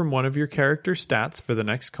 1 from one of your character stats for the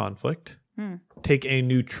next conflict. Take a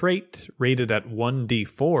new trait rated at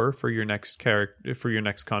 1d4 for your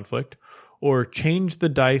next conflict, or change the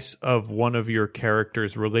dice of one of your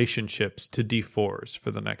character's relationships to d4s for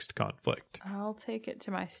the next conflict. I'll take it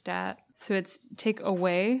to my stat. So it's take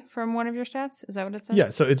away from one of your stats? Is that what it says? Yeah,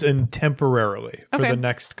 so it's in temporarily for Okay. the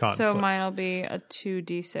next conflict. So mine will be a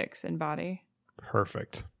 2d6 in body.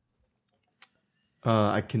 Perfect.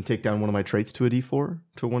 I can take down one of my traits to a d4,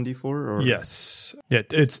 to a 1d4? Or Yes. Yeah,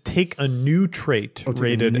 it's take a new trait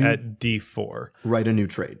rated at d4. write a new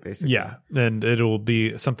trait, basically. Yeah, and it'll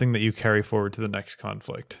be something that you carry forward to the next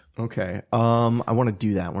conflict. Okay. I want to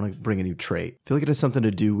do that. I want to bring a new trait. I feel like it has something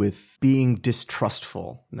to do with being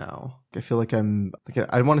distrustful now. I feel like I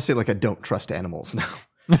want to say I don't trust animals now.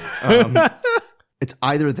 It's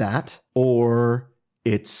either that or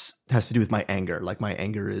it has to do with my anger. Like my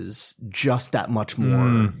anger is just that much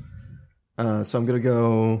more. So I'm going to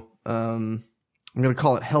go, I'm going to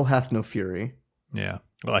call it Hell Hath No Fury. Yeah,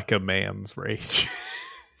 like a man's rage.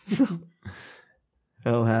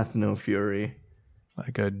 Hell Hath No Fury.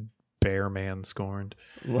 Like a bear man scorned.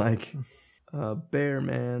 Like a bear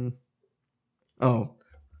man. Oh,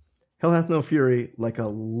 Hell Hath No Fury, like a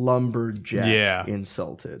lumberjack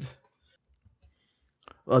insulted.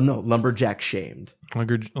 No, lumberjack shamed.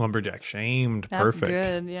 Lumberjack shamed. That's Perfect.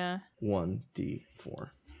 good, yeah. 1d4.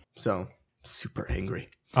 So, super angry.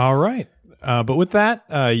 All right. But with that,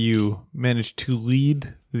 you managed to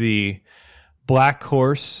lead the black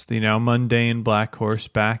horse, the now mundane black horse,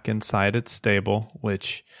 back inside its stable,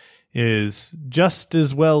 which is just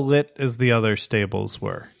as well lit as the other stables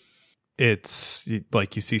were. it's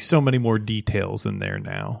like you see so many more details in there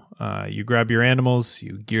now. You grab your animals,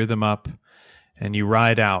 you gear them up, and you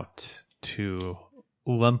ride out to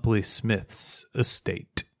Lumpley Smith's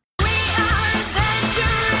estate.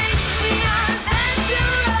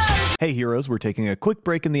 Hey heroes, we're taking a quick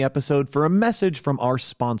break in the episode for a message from our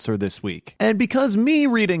sponsor this week. And because me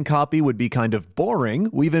reading copy would be kind of boring,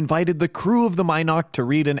 we've invited the crew of the Minoc to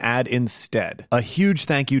read an ad instead. A huge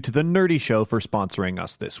thank you to the Nerdy Show for sponsoring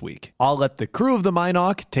us this week. I'll let the crew of the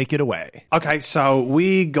Minoc take it away. Okay, so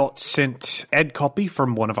we got sent ad copy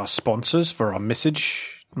from one of our sponsors for our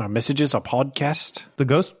messages, our podcast. The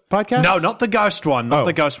Ghost podcast? No, not the Ghost one. Not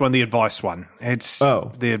the Ghost one, the Advice one.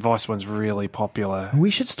 The Advice one's really popular. We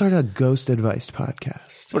should start a Ghost Advice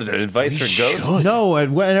podcast. What is it, advice for ghosts? No,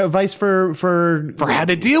 advice for how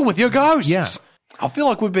to deal with your ghosts. Yeah. I feel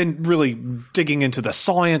like we've been really digging into the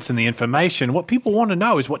science and the information. What people want to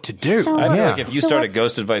know is what to do. I feel like if you start a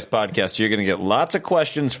Ghost Advice podcast, you're going to get lots of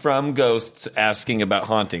questions from ghosts asking about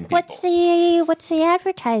haunting people. What's the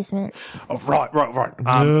advertisement? Oh, right.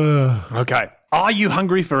 Okay. Are you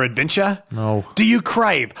hungry for adventure? No. Do you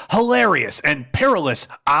crave hilarious and perilous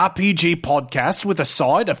RPG podcasts with a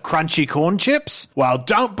side of crunchy corn chips? Well,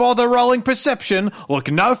 don't bother rolling perception. Look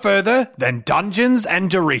no further than Dungeons and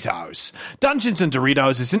Doritos. Dungeons and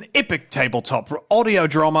Doritos is an epic tabletop audio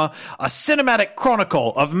drama, a cinematic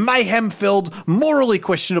chronicle of mayhem-filled, morally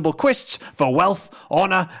questionable quests for wealth,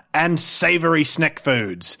 honor, and savory snack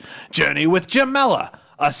foods. Journey with Jamela,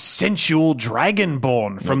 a sensual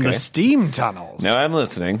dragonborn from the steam tunnels. Now I'm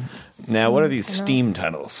listening. Now, what are these steam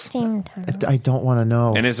tunnels? Steam tunnels. I don't want to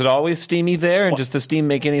know. And is it always steamy there, and does the steam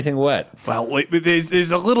make anything wet? Well,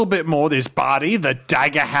 there's a little bit more. There's Barty, the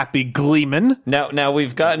dagger-happy gleeman. Now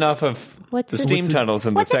we've gotten off of the steam tunnels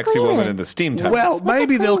and the sexy woman in the steam tunnels. Well,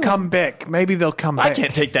 maybe they'll come back. I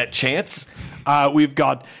can't take that chance. We've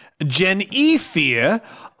got Jennifer,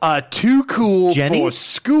 too cool for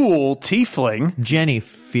school tiefling.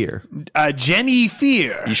 Jennifer. Jennifer.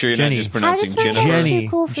 You sure you're not just pronouncing Jennifer? Jenny. Too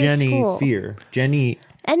cool for Jennifer. Jenny.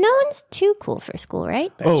 And no one's too cool for school,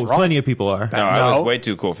 right? Plenty of people are. No, I was way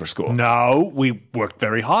too cool for school. No, we worked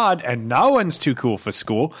very hard, and no one's too cool for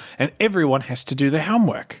school, and everyone has to do their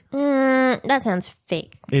homework. That sounds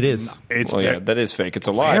fake. It is. That is fake. It's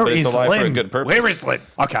a lie, but it's a lie for a good purpose. Where is Lynn?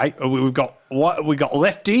 Okay, we got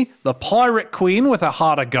Lefty, the pirate queen with a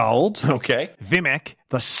heart of gold. Okay. Vimek,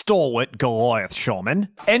 the stalwart Goliath shaman.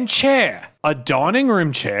 And Chair, a dining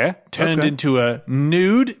room chair turned into a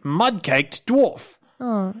nude, mud-caked dwarf.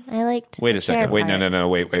 Oh, I liked Wait the a second. chair Wait, part. no.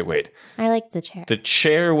 Wait. I liked the chair. The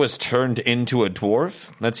chair was turned into a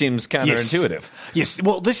dwarf? That seems counterintuitive. Yes,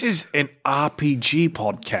 well, this is an RPG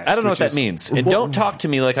podcast. I don't know what that means. And don't talk to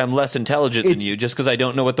me like I'm less intelligent than you just because I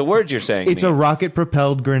don't know what the words you're saying It's mean. a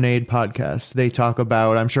rocket-propelled grenade podcast. They talk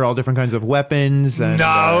about, I'm sure, all different kinds of weapons. And,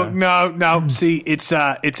 No. See,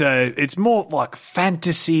 it's more like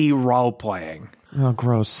fantasy role-playing. Oh,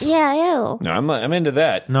 gross. Yeah, ew. No, I'm into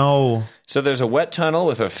that. No. So there's a wet tunnel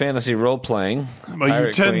with a fantasy role-playing Well,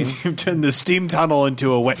 you've turned the steam tunnel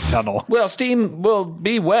into a wet tunnel. Well, steam will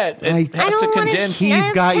be wet. It has to don't wanna condense.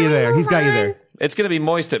 He's got you there. He's got you there. It's going to be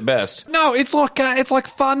moist at best. No, it's like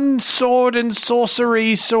fun sword and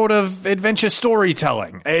sorcery sort of adventure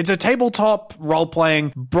storytelling. It's a tabletop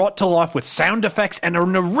role-playing brought to life with sound effects and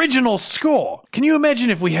an original score. Can you imagine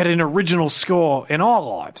if we had an original score in our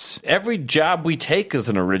lives? Every job we take is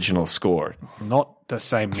an original score. Not the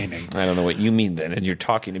same meaning. I don't know what you mean then, and you're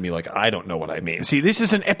talking to me like I don't know what I mean. See, this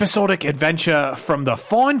is an episodic adventure from the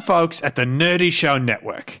fine folks at the Nerdy Show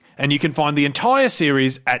Network. And you can find the entire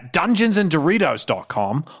series at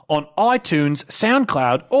dungeonsanddoritos.com, on iTunes,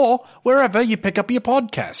 SoundCloud, or wherever you pick up your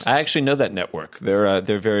podcasts. I actually know that network. They're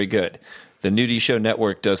very good. The Nudie Show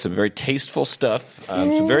Network does some very tasteful stuff,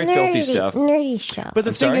 some very filthy stuff. Nerdy show. But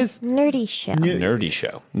the thing is, Nerdy show. Nerdy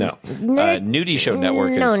Show. No. Nudie Show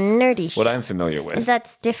Network is Nerdy show. what I'm familiar with.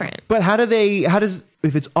 That's different. but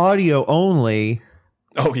if it's audio only,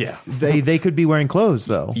 Oh, yeah. they could be wearing clothes,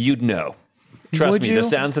 though. You'd know. Trust Would me, you? the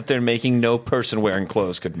sounds that they're making, no person wearing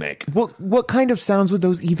clothes could make. What kind of sounds would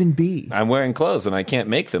those even be? I'm wearing clothes and I can't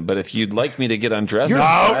make them, but if you'd like me to get undressed... No,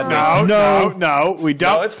 we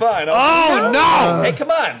don't. No, it's fine. Oh, no! Hey,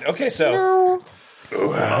 come on. Okay, so... No.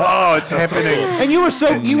 Oh, it's happening. And you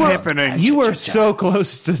were so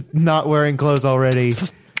close to not wearing clothes already.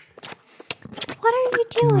 What are you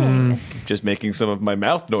doing? Just making some of my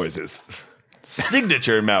mouth noises.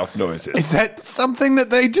 Signature mouth noises. Is that something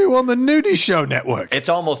that they do on the Nudie Show Network? It's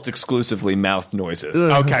almost exclusively mouth noises.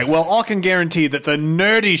 Okay, well, I can guarantee that the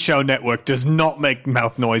Nerdy Show Network does not make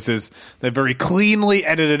mouth noises. They're very cleanly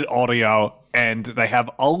edited audio. and they have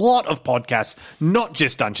a lot of podcasts, not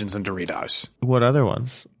just Dungeons and Doritos. What other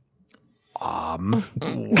ones? Well,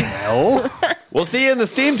 We'll see you in the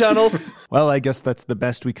steam tunnels. Well, I guess that's the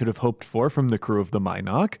best we could have hoped for from the crew of the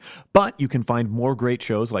Minoc. But you can find more great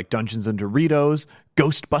shows like Dungeons and Doritos,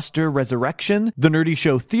 Ghostbuster Resurrection, The Nerdy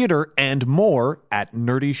Show Theater, and more at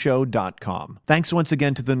nerdyshow.com. Thanks once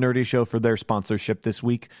again to The Nerdy Show for their sponsorship this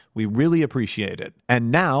week. We really appreciate it. And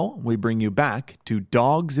now we bring you back to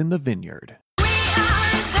Dogs in the Vineyard.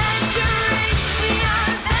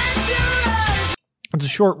 It's a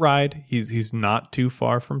short ride. He's not too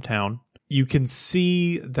far from town. You can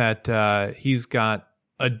see that he's got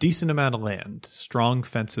a decent amount of land, strong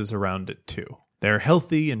fences around it too. They're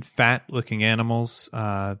healthy and fat-looking animals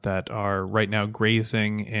that are right now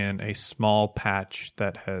grazing in a small patch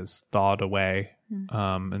that has thawed away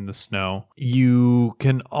in the snow. You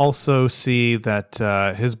can also see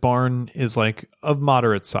that his barn is like of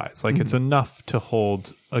moderate size. Like it's enough to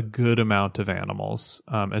hold a good amount of animals.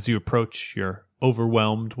 As you approach, you're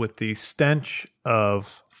overwhelmed with the stench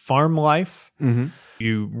of farm life.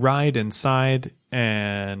 You ride inside,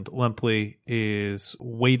 and Lempley is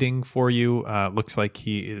waiting for you. Looks like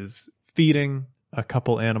he is feeding a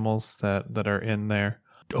couple animals that are in there.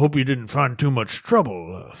 Hope you didn't find too much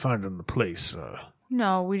trouble finding the place.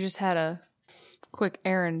 No, we just had a quick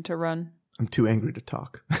errand to run. I'm too angry to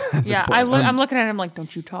talk. Yeah, I'm looking at him like,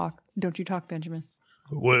 don't you talk. Don't you talk, Benjamin.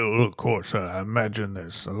 Well, of course, I imagine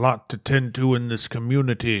there's a lot to tend to in this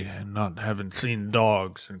community, and not having seen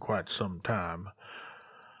dogs in quite some time.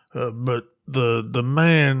 But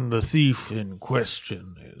the thief in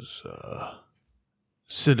question, is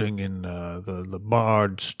sitting in the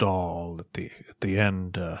barred stall at the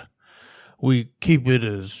end. We keep it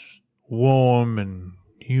as warm and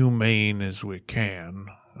humane as we can,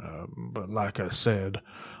 but like I said,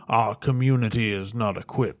 our community is not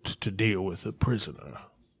equipped to deal with a prisoner.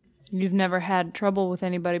 You've never had trouble with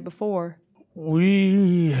anybody before.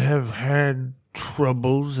 We have had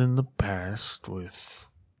troubles in the past with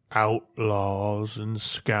outlaws and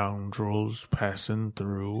scoundrels passing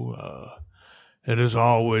through. It is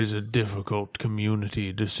always a difficult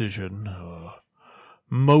community decision.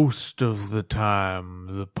 Most of the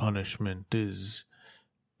time, the punishment is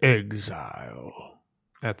exile.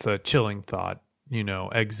 That's a chilling thought. You know,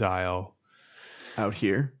 exile. Out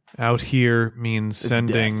here Means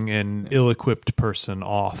sending an ill-equipped person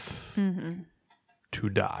off to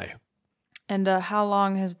die. And how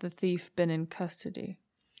long has the thief been in custody?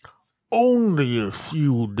 Only a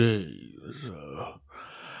few days.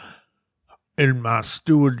 In my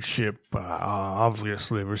stewardship, I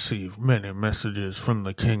obviously received many messages from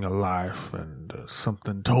the King of Life, and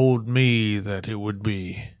something told me that it would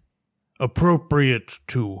be appropriate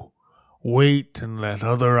to wait and let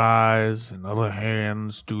other eyes and other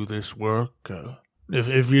hands do this work.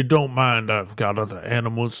 If you don't mind, I've got other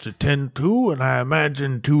animals to tend to, and I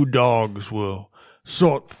imagine 2 dogs will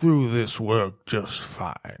sort through this work just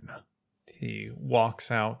fine. He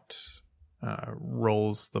walks out,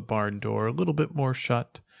 rolls the barn door a little bit more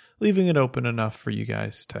shut, leaving it open enough for you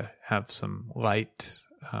guys to have some light,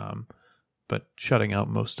 but shutting out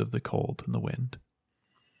most of the cold and the wind.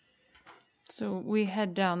 So we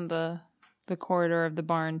head down the corridor of the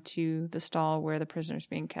barn to the stall where the prisoner's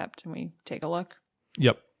being kept, and we take a look.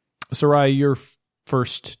 Yep. Sarai, you're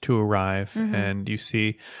first to arrive, and you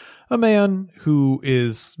see a man who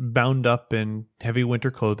is bound up in heavy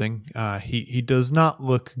winter clothing. He does not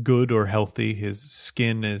look good or healthy. His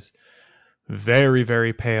skin is very,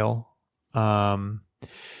 very pale.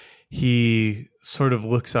 He sort of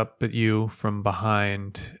looks up at you from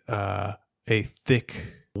behind a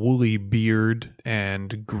thick, woolly beard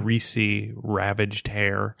and greasy, ravaged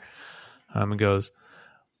hair, and goes,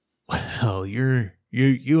 "Well, you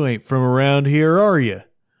ain't from around here, are you?"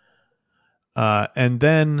 And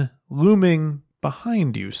then looming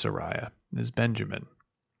behind you, Soraya, is Benjamin.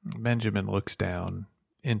 Benjamin looks down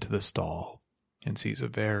into the stall and sees a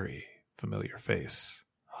very familiar face.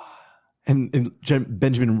 And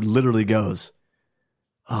Benjamin literally goes,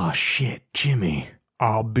 "Oh shit, Jimmy.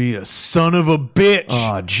 I'll be a son of a bitch.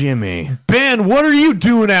 Oh, Jimmy. Ben, what are you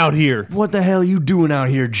doing out here?" What the hell are you doing out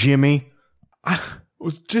here, Jimmy?" I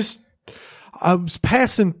was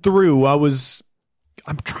passing through.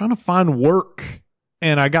 I'm trying to find work,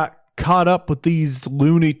 and I got caught up with these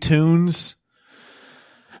Looney Tunes.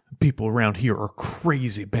 People around here are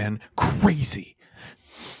crazy, Ben. Crazy.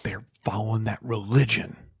 They're following that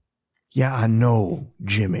religion. "Yeah, I know,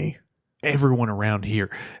 Jimmy. everyone around here.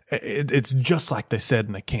 It's just like they said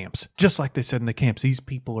in the camps. Just like they said in the camps. These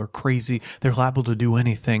people are crazy. They're liable to do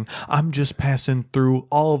anything. I'm just passing through,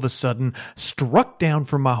 all of a sudden, struck down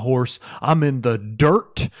from my horse. I'm in the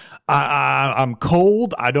dirt. I'm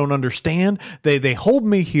cold. I don't understand. They hold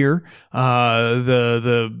me here.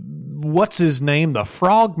 What's his name? The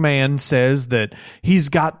frog man says that he's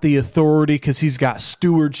got the authority because he's got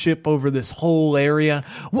stewardship over this whole area.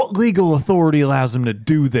 What legal authority allows him to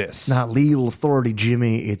do this? Not legal authority,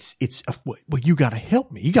 Jimmy. It's Well, you got to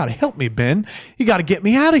help me. You got to help me, Ben. You got to get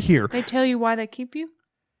me out of here. They tell you why they keep you?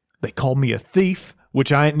 They call me a thief,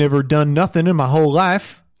 which I ain't never done nothing in my whole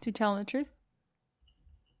life. Is he telling the truth?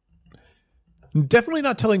 Definitely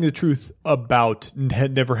not telling the truth about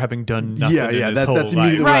never having done nothing in his whole that's life.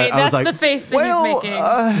 immediately Right, I was that's like, the face that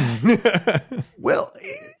he's making. well,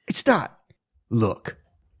 it's not. Look,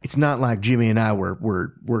 it's not like Jimmy and I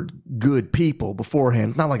were good people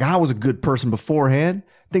beforehand. It's not like I was a good person beforehand.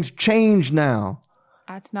 Things changed now.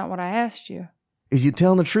 That's not what I asked you. Is you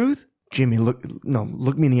telling the truth? Jimmy, look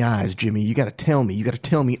me in the eyes, Jimmy. You got to tell me. You got to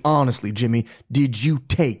tell me honestly, Jimmy. Did you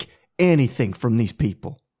take anything from these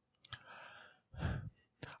people?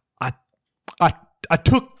 I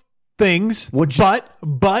took things,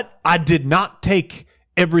 but I did not take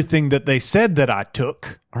everything that they said that I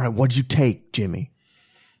took. All right, what'd you take, Jimmy?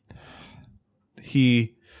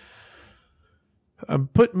 He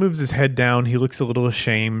moves his head down. He looks a little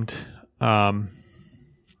ashamed. A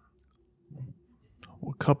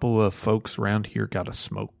couple of folks around here got a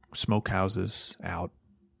smokehouses out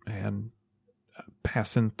and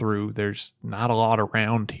passing through. There's not a lot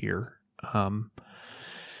around here.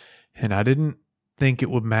 And I didn't think it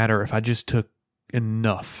would matter if I just took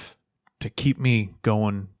enough to keep me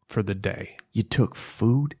going for the day. You took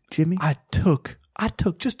food, Jimmy? I took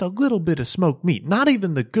just a little bit of smoked meat, not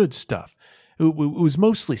even the good stuff. It was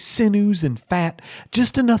mostly sinews and fat,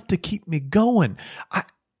 just enough to keep me going. I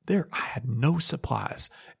had no supplies.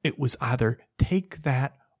 It was either take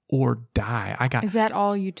that or die. Is that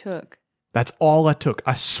all you took? That's all I took.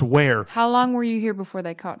 I swear. How long were you here before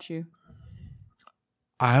they caught you?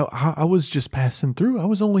 I was just passing through. I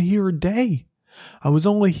was only here a day.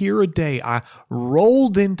 I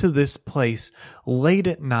rolled into this place late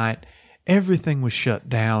at night. Everything was shut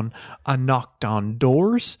down. I knocked on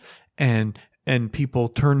doors and people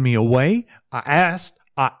turned me away. I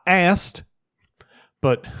asked,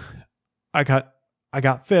 but I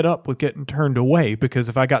got fed up with getting turned away, because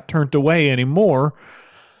if I got turned away anymore,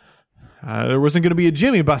 there wasn't going to be a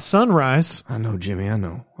Jimmy by sunrise. I know, Jimmy. I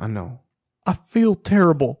know. I feel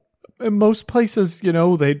terrible. In most places,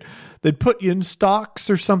 they'd put you in stocks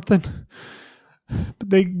or something. But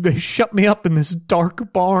they shut me up in this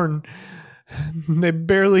dark barn. They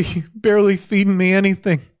barely feeding me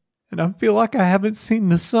anything. And I feel like I haven't seen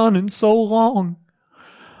the sun in so long.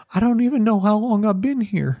 I don't even know how long I've been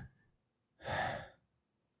here.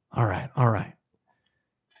 All right.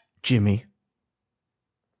 Jimmy.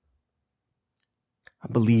 I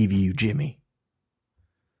believe you, Jimmy.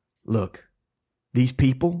 Look, these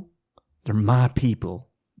people, they're my people,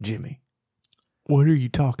 Jimmy. What are you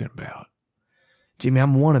talking about? Jimmy,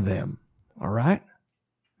 I'm one of them, all right?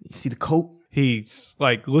 You see the coat? He's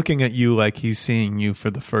like looking at you like he's seeing you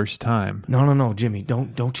for the first time. No, Jimmy.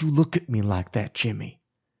 Don't you look at me like that, Jimmy.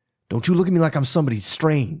 Don't you look at me like I'm somebody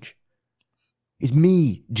strange. It's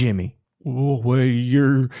me, Jimmy. Well,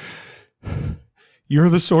 you're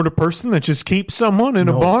the sort of person that just keeps someone in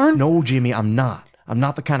a barn? No, Jimmy, I'm not. I'm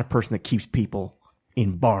not the kind of person that keeps people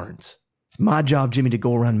in barns. It's my job, Jimmy, to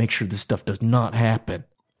go around and make sure this stuff does not happen.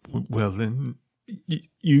 Well, then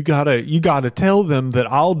you gotta tell them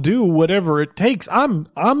that I'll do whatever it takes.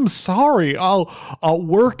 I'm sorry. I'll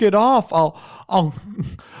work it off. I'll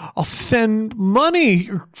send money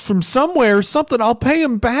from somewhere or something. I'll pay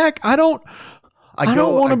him back. I don't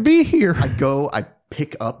want to be here. I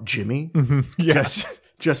pick up Jimmy. Mm-hmm. Yes.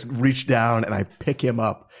 Just reach down and I pick him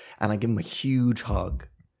up and I give him a huge hug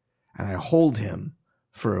and I hold him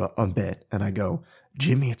for a bit and I go,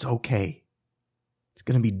 Jimmy, it's okay. It's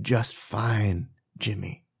going to be just fine,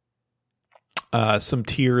 Jimmy. Some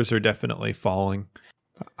tears are definitely falling.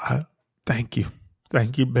 Thank you.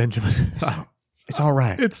 Thank you, Benjamin. It's all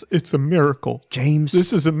right. It's a miracle. James.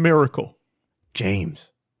 This is a miracle.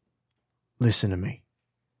 James, listen to me.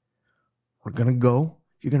 We're going to go.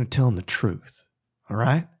 You're going to tell him the truth. All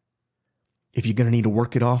right? If you're going to need to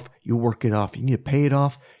work it off, you'll work it off. You need to pay it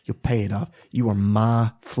off, you'll pay it off. You are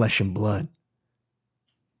my flesh and blood.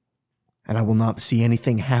 And I will not see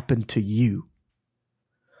anything happen to you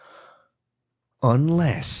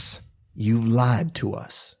unless you've lied to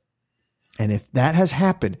us. And if that has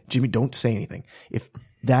happened, Jimmy, don't say anything. If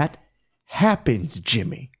that happens,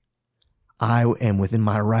 Jimmy, I am within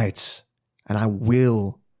my rights, and I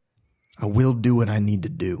will do what I need to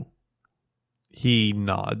do. He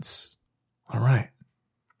nods. All right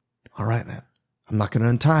then. I'm not going to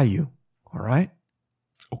untie you. All right?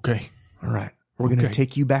 Okay. All right. We're going to Okay.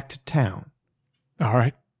 take you back to town. All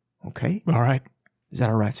right. Okay? All right. Is that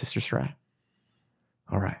all right, Sister Sarai?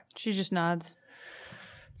 All right. She just nods.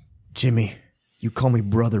 Jimmy, you call me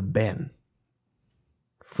Brother Ben.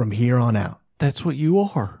 From here on out. That's what you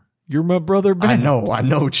are. You're my brother Ben. I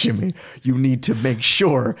know, Jimmy. You need to make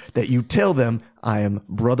sure that you tell them I am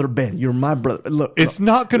Brother Ben. You're my brother. Look, It's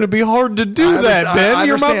not going to be hard to do that, Ben. I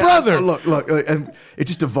You're my understand. brother. Look, and it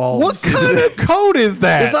just evolves. What kind of code is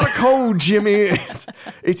that? It's not a code, Jimmy.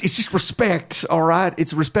 It's just respect, all right?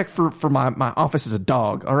 It's respect for my office as a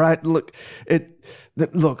dog, all right? Look,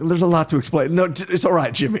 there's a lot to explain. No, it's all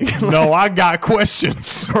right, Jimmy. No, I got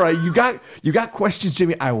questions. All right, you got questions,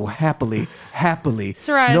 Jimmy. I will happily.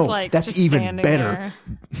 Sarai's No, like that's just even standing better.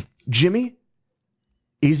 there. Jimmy,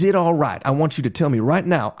 is it all right? I want you to tell me right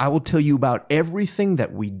now. I will tell you about everything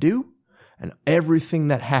that we do and everything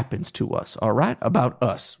that happens to us, all right? About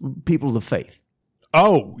us, people of the faith.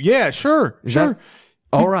 Oh, yeah, sure. Is sure. that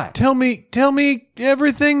all right? Tell me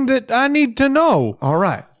everything that I need to know. All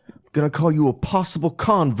right. I'm going to call you a possible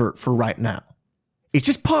convert for right now. It's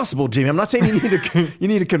just possible, Jimmy. I'm not saying you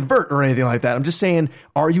need to convert or anything like that. I'm just saying,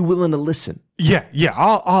 are you willing to listen? Yeah.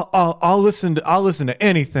 I'll listen to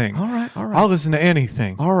anything. All right. I'll listen to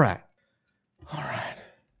anything. All right.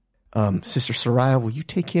 Sister Soraya, will you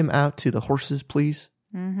take him out to the horses, please?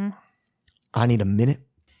 Mm-hmm. I need a minute.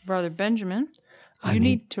 Brother Benjamin, you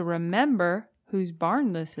need to remember whose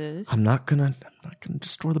barn this is. I'm not gonna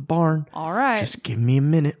destroy the barn. All right. Just give me a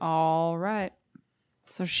minute. All right.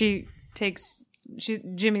 So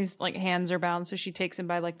Jimmy's like hands are bound, so she takes him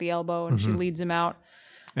by like the elbow and she leads him out.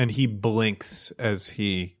 And he blinks as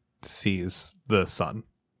he sees the sun.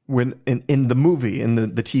 When in the movie, in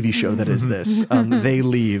the TV show that is this, they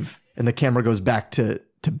leave and the camera goes back to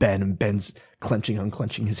Ben, and Ben's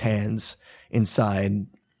unclenching his hands inside.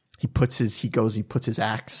 He puts his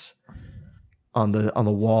axe on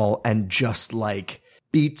the wall and just like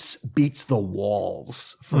beats the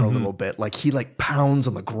walls for a little bit. Like he like pounds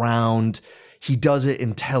on the ground. He does it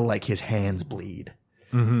until like his hands bleed,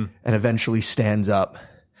 and eventually stands up,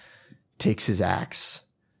 takes his axe,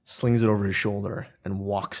 slings it over his shoulder, and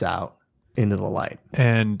walks out into the light.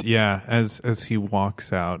 And yeah, as he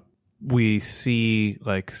walks out, we see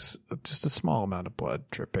like just a small amount of blood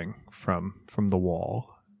dripping from the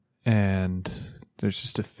wall, and there's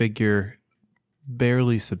just a figure,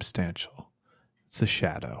 barely substantial. It's a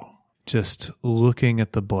shadow, just looking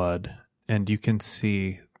at the blood, and you can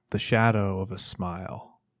see the shadow of a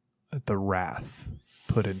smile at the wrath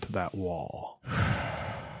put into that wall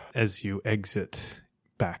as you exit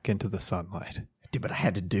back into the sunlight. Did what I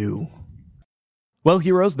had to do. Well,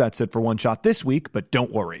 heroes, that's it for One Shot this week, but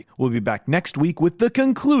don't worry. We'll be back next week with the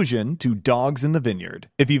conclusion to Dogs in the Vineyard.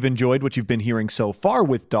 If you've enjoyed what you've been hearing so far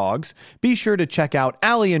with dogs, be sure to check out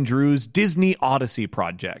Allie and Drew's Disney Odyssey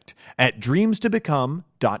project at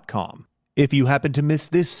dreamstobecome.com. If you happen to miss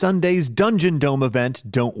this Sunday's Dungeon Dome event,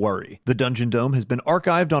 don't worry. The Dungeon Dome has been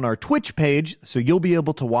archived on our Twitch page, so you'll be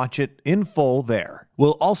able to watch it in full there.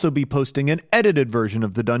 We'll also be posting an edited version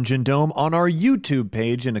of the Dungeon Dome on our YouTube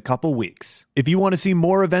page in a couple weeks. If you want to see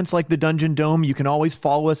more events like the Dungeon Dome, you can always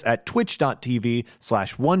follow us at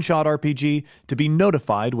twitch.tv/OneShotRPG to be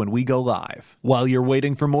notified when we go live. While you're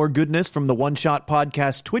waiting for more goodness from the One Shot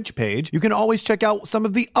Podcast Twitch page, you can always check out some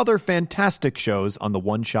of the other fantastic shows on the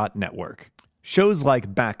One Shot Network. Shows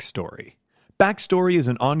like Backstory. Backstory is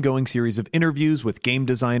an ongoing series of interviews with game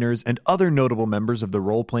designers and other notable members of the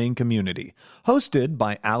role-playing community, hosted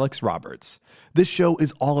by Alex Roberts. This show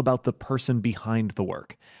is all about the person behind the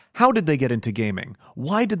work. How did they get into gaming?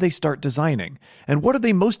 Why did they start designing? And what are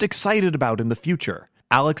they most excited about in the future?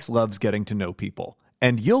 Alex loves getting to know people,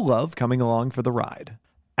 and you'll love coming along for the ride.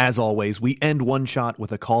 As always, we end One Shot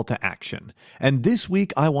with a call to action. And this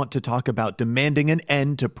week, I want to talk about demanding an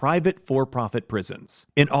end to private for-profit prisons.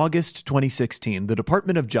 In August 2016, the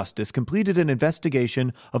Department of Justice completed an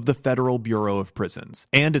investigation of the Federal Bureau of Prisons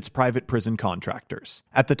and its private prison contractors.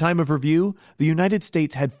 At the time of review, the United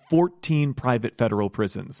States had 14 private federal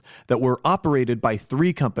prisons that were operated by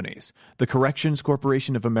 3 companies: the Corrections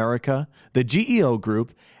Corporation of America, the GEO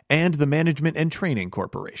Group, and the Management and Training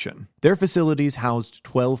Corporation. Their facilities housed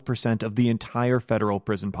 12% of the entire federal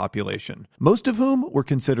prison population, most of whom were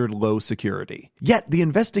considered low security. Yet the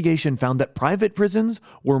investigation found that private prisons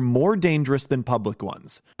were more dangerous than public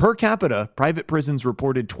ones. Per capita, private prisons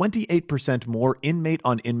reported 28% more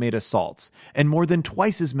inmate-on-inmate assaults and more than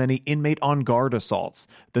twice as many inmate-on-guard assaults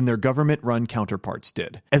than their government-run counterparts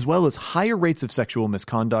did, as well as higher rates of sexual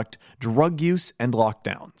misconduct, drug use, and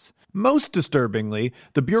lockdowns. Most disturbingly,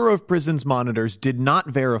 the Bureau of Prisons monitors did not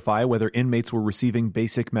verify whether inmates were receiving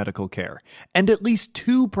basic medical care, and at least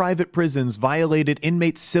 2 private prisons violated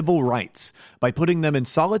inmates' civil rights by putting them in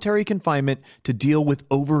solitary confinement to deal with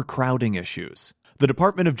overcrowding issues. The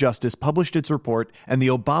Department of Justice published its report, and the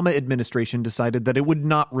Obama administration decided that it would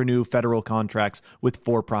not renew federal contracts with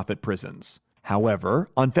for-profit prisons. However,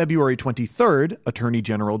 on February 23rd, Attorney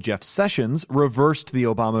General Jeff Sessions reversed the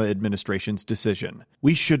Obama administration's decision.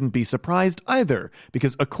 We shouldn't be surprised either,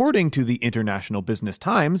 because according to the International Business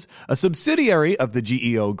Times, a subsidiary of the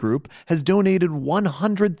GEO Group has donated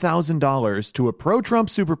 $100,000 to a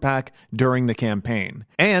pro-Trump super PAC during the campaign.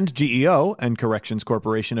 And GEO and Corrections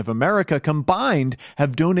Corporation of America combined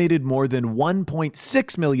have donated more than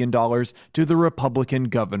 $1.6 million to the Republican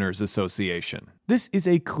Governors Association. This is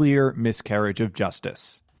a clear miscarriage of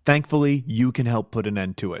justice. Thankfully, you can help put an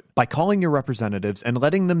end to it by calling your representatives and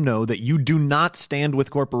letting them know that you do not stand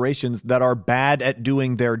with corporations that are bad at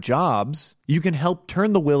doing their jobs. You can help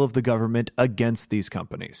turn the will of the government against these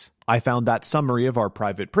companies. I found that summary of our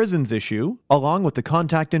private prisons issue, along with the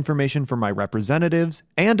contact information for my representatives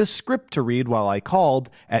and a script to read while I called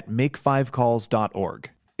at make5calls.org.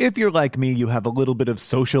 If you're like me, you have a little bit of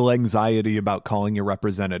social anxiety about calling your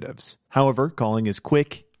representatives. However, calling is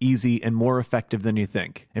quick, easy, and more effective than you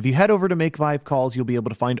think. If you head over to Make 5 Calls, you'll be able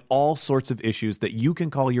to find all sorts of issues that you can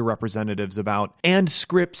call your representatives about and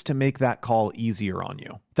scripts to make that call easier on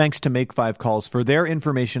you. Thanks to Make 5 Calls for their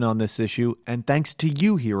information on this issue, and thanks to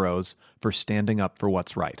you, heroes, for standing up for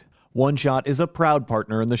what's right. One Shot is a proud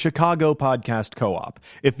partner in the Chicago Podcast Co-op.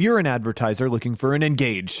 If you're an advertiser looking for an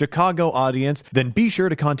engaged Chicago audience, then be sure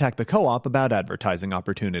to contact the co-op about advertising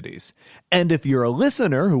opportunities. And if you're a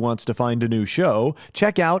listener who wants to find a new show,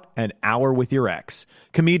 check out An Hour with Your Ex.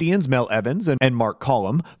 Comedians Mel Evans and Mark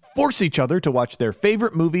Collum force each other to watch their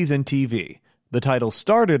favorite movies and TV. The title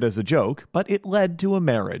started as a joke, but it led to a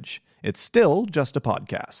marriage. It's still just a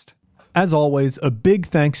podcast. As always, a big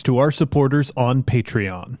thanks to our supporters on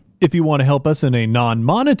Patreon. If you want to help us in a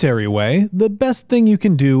non-monetary way, the best thing you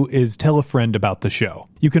can do is tell a friend about the show.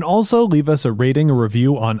 You can also leave us a rating or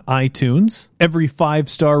review on iTunes. Every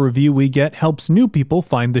 5-star review we get helps new people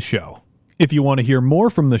find the show. If you want to hear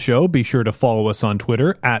more from the show, be sure to follow us on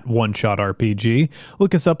Twitter at OneShotRPG.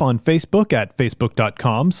 Look us up on Facebook at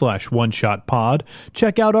facebook.com/OneShotPod.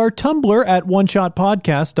 Check out our Tumblr at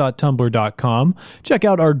OneShotPodcast.tumblr.com. Check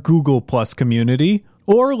out our Google Plus community,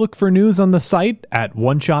 or look for news on the site at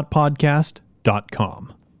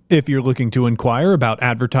OneShotPodcast.com. If you're looking to inquire about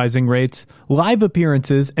advertising rates, live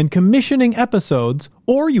appearances, and commissioning episodes,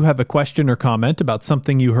 or you have a question or comment about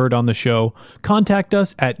something you heard on the show, contact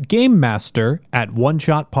us at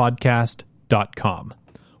GameMaster@OneShotPodcast.com.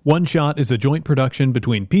 One Shot is a joint production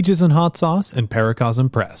between Peaches and Hot Sauce and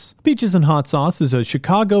Paracosm Press. Peaches and Hot Sauce is a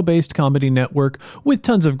Chicago-based comedy network with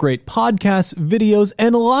tons of great podcasts, videos,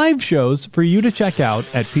 and live shows for you to check out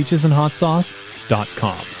at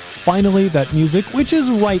peachesandhotsauce.com. Finally, that music, which is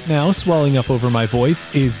right now swelling up over my voice,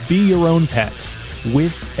 is Be Your Own Pet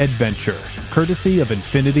with Adventure, courtesy of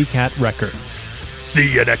Infinity Cat Records.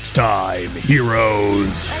 See you next time,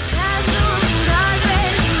 heroes.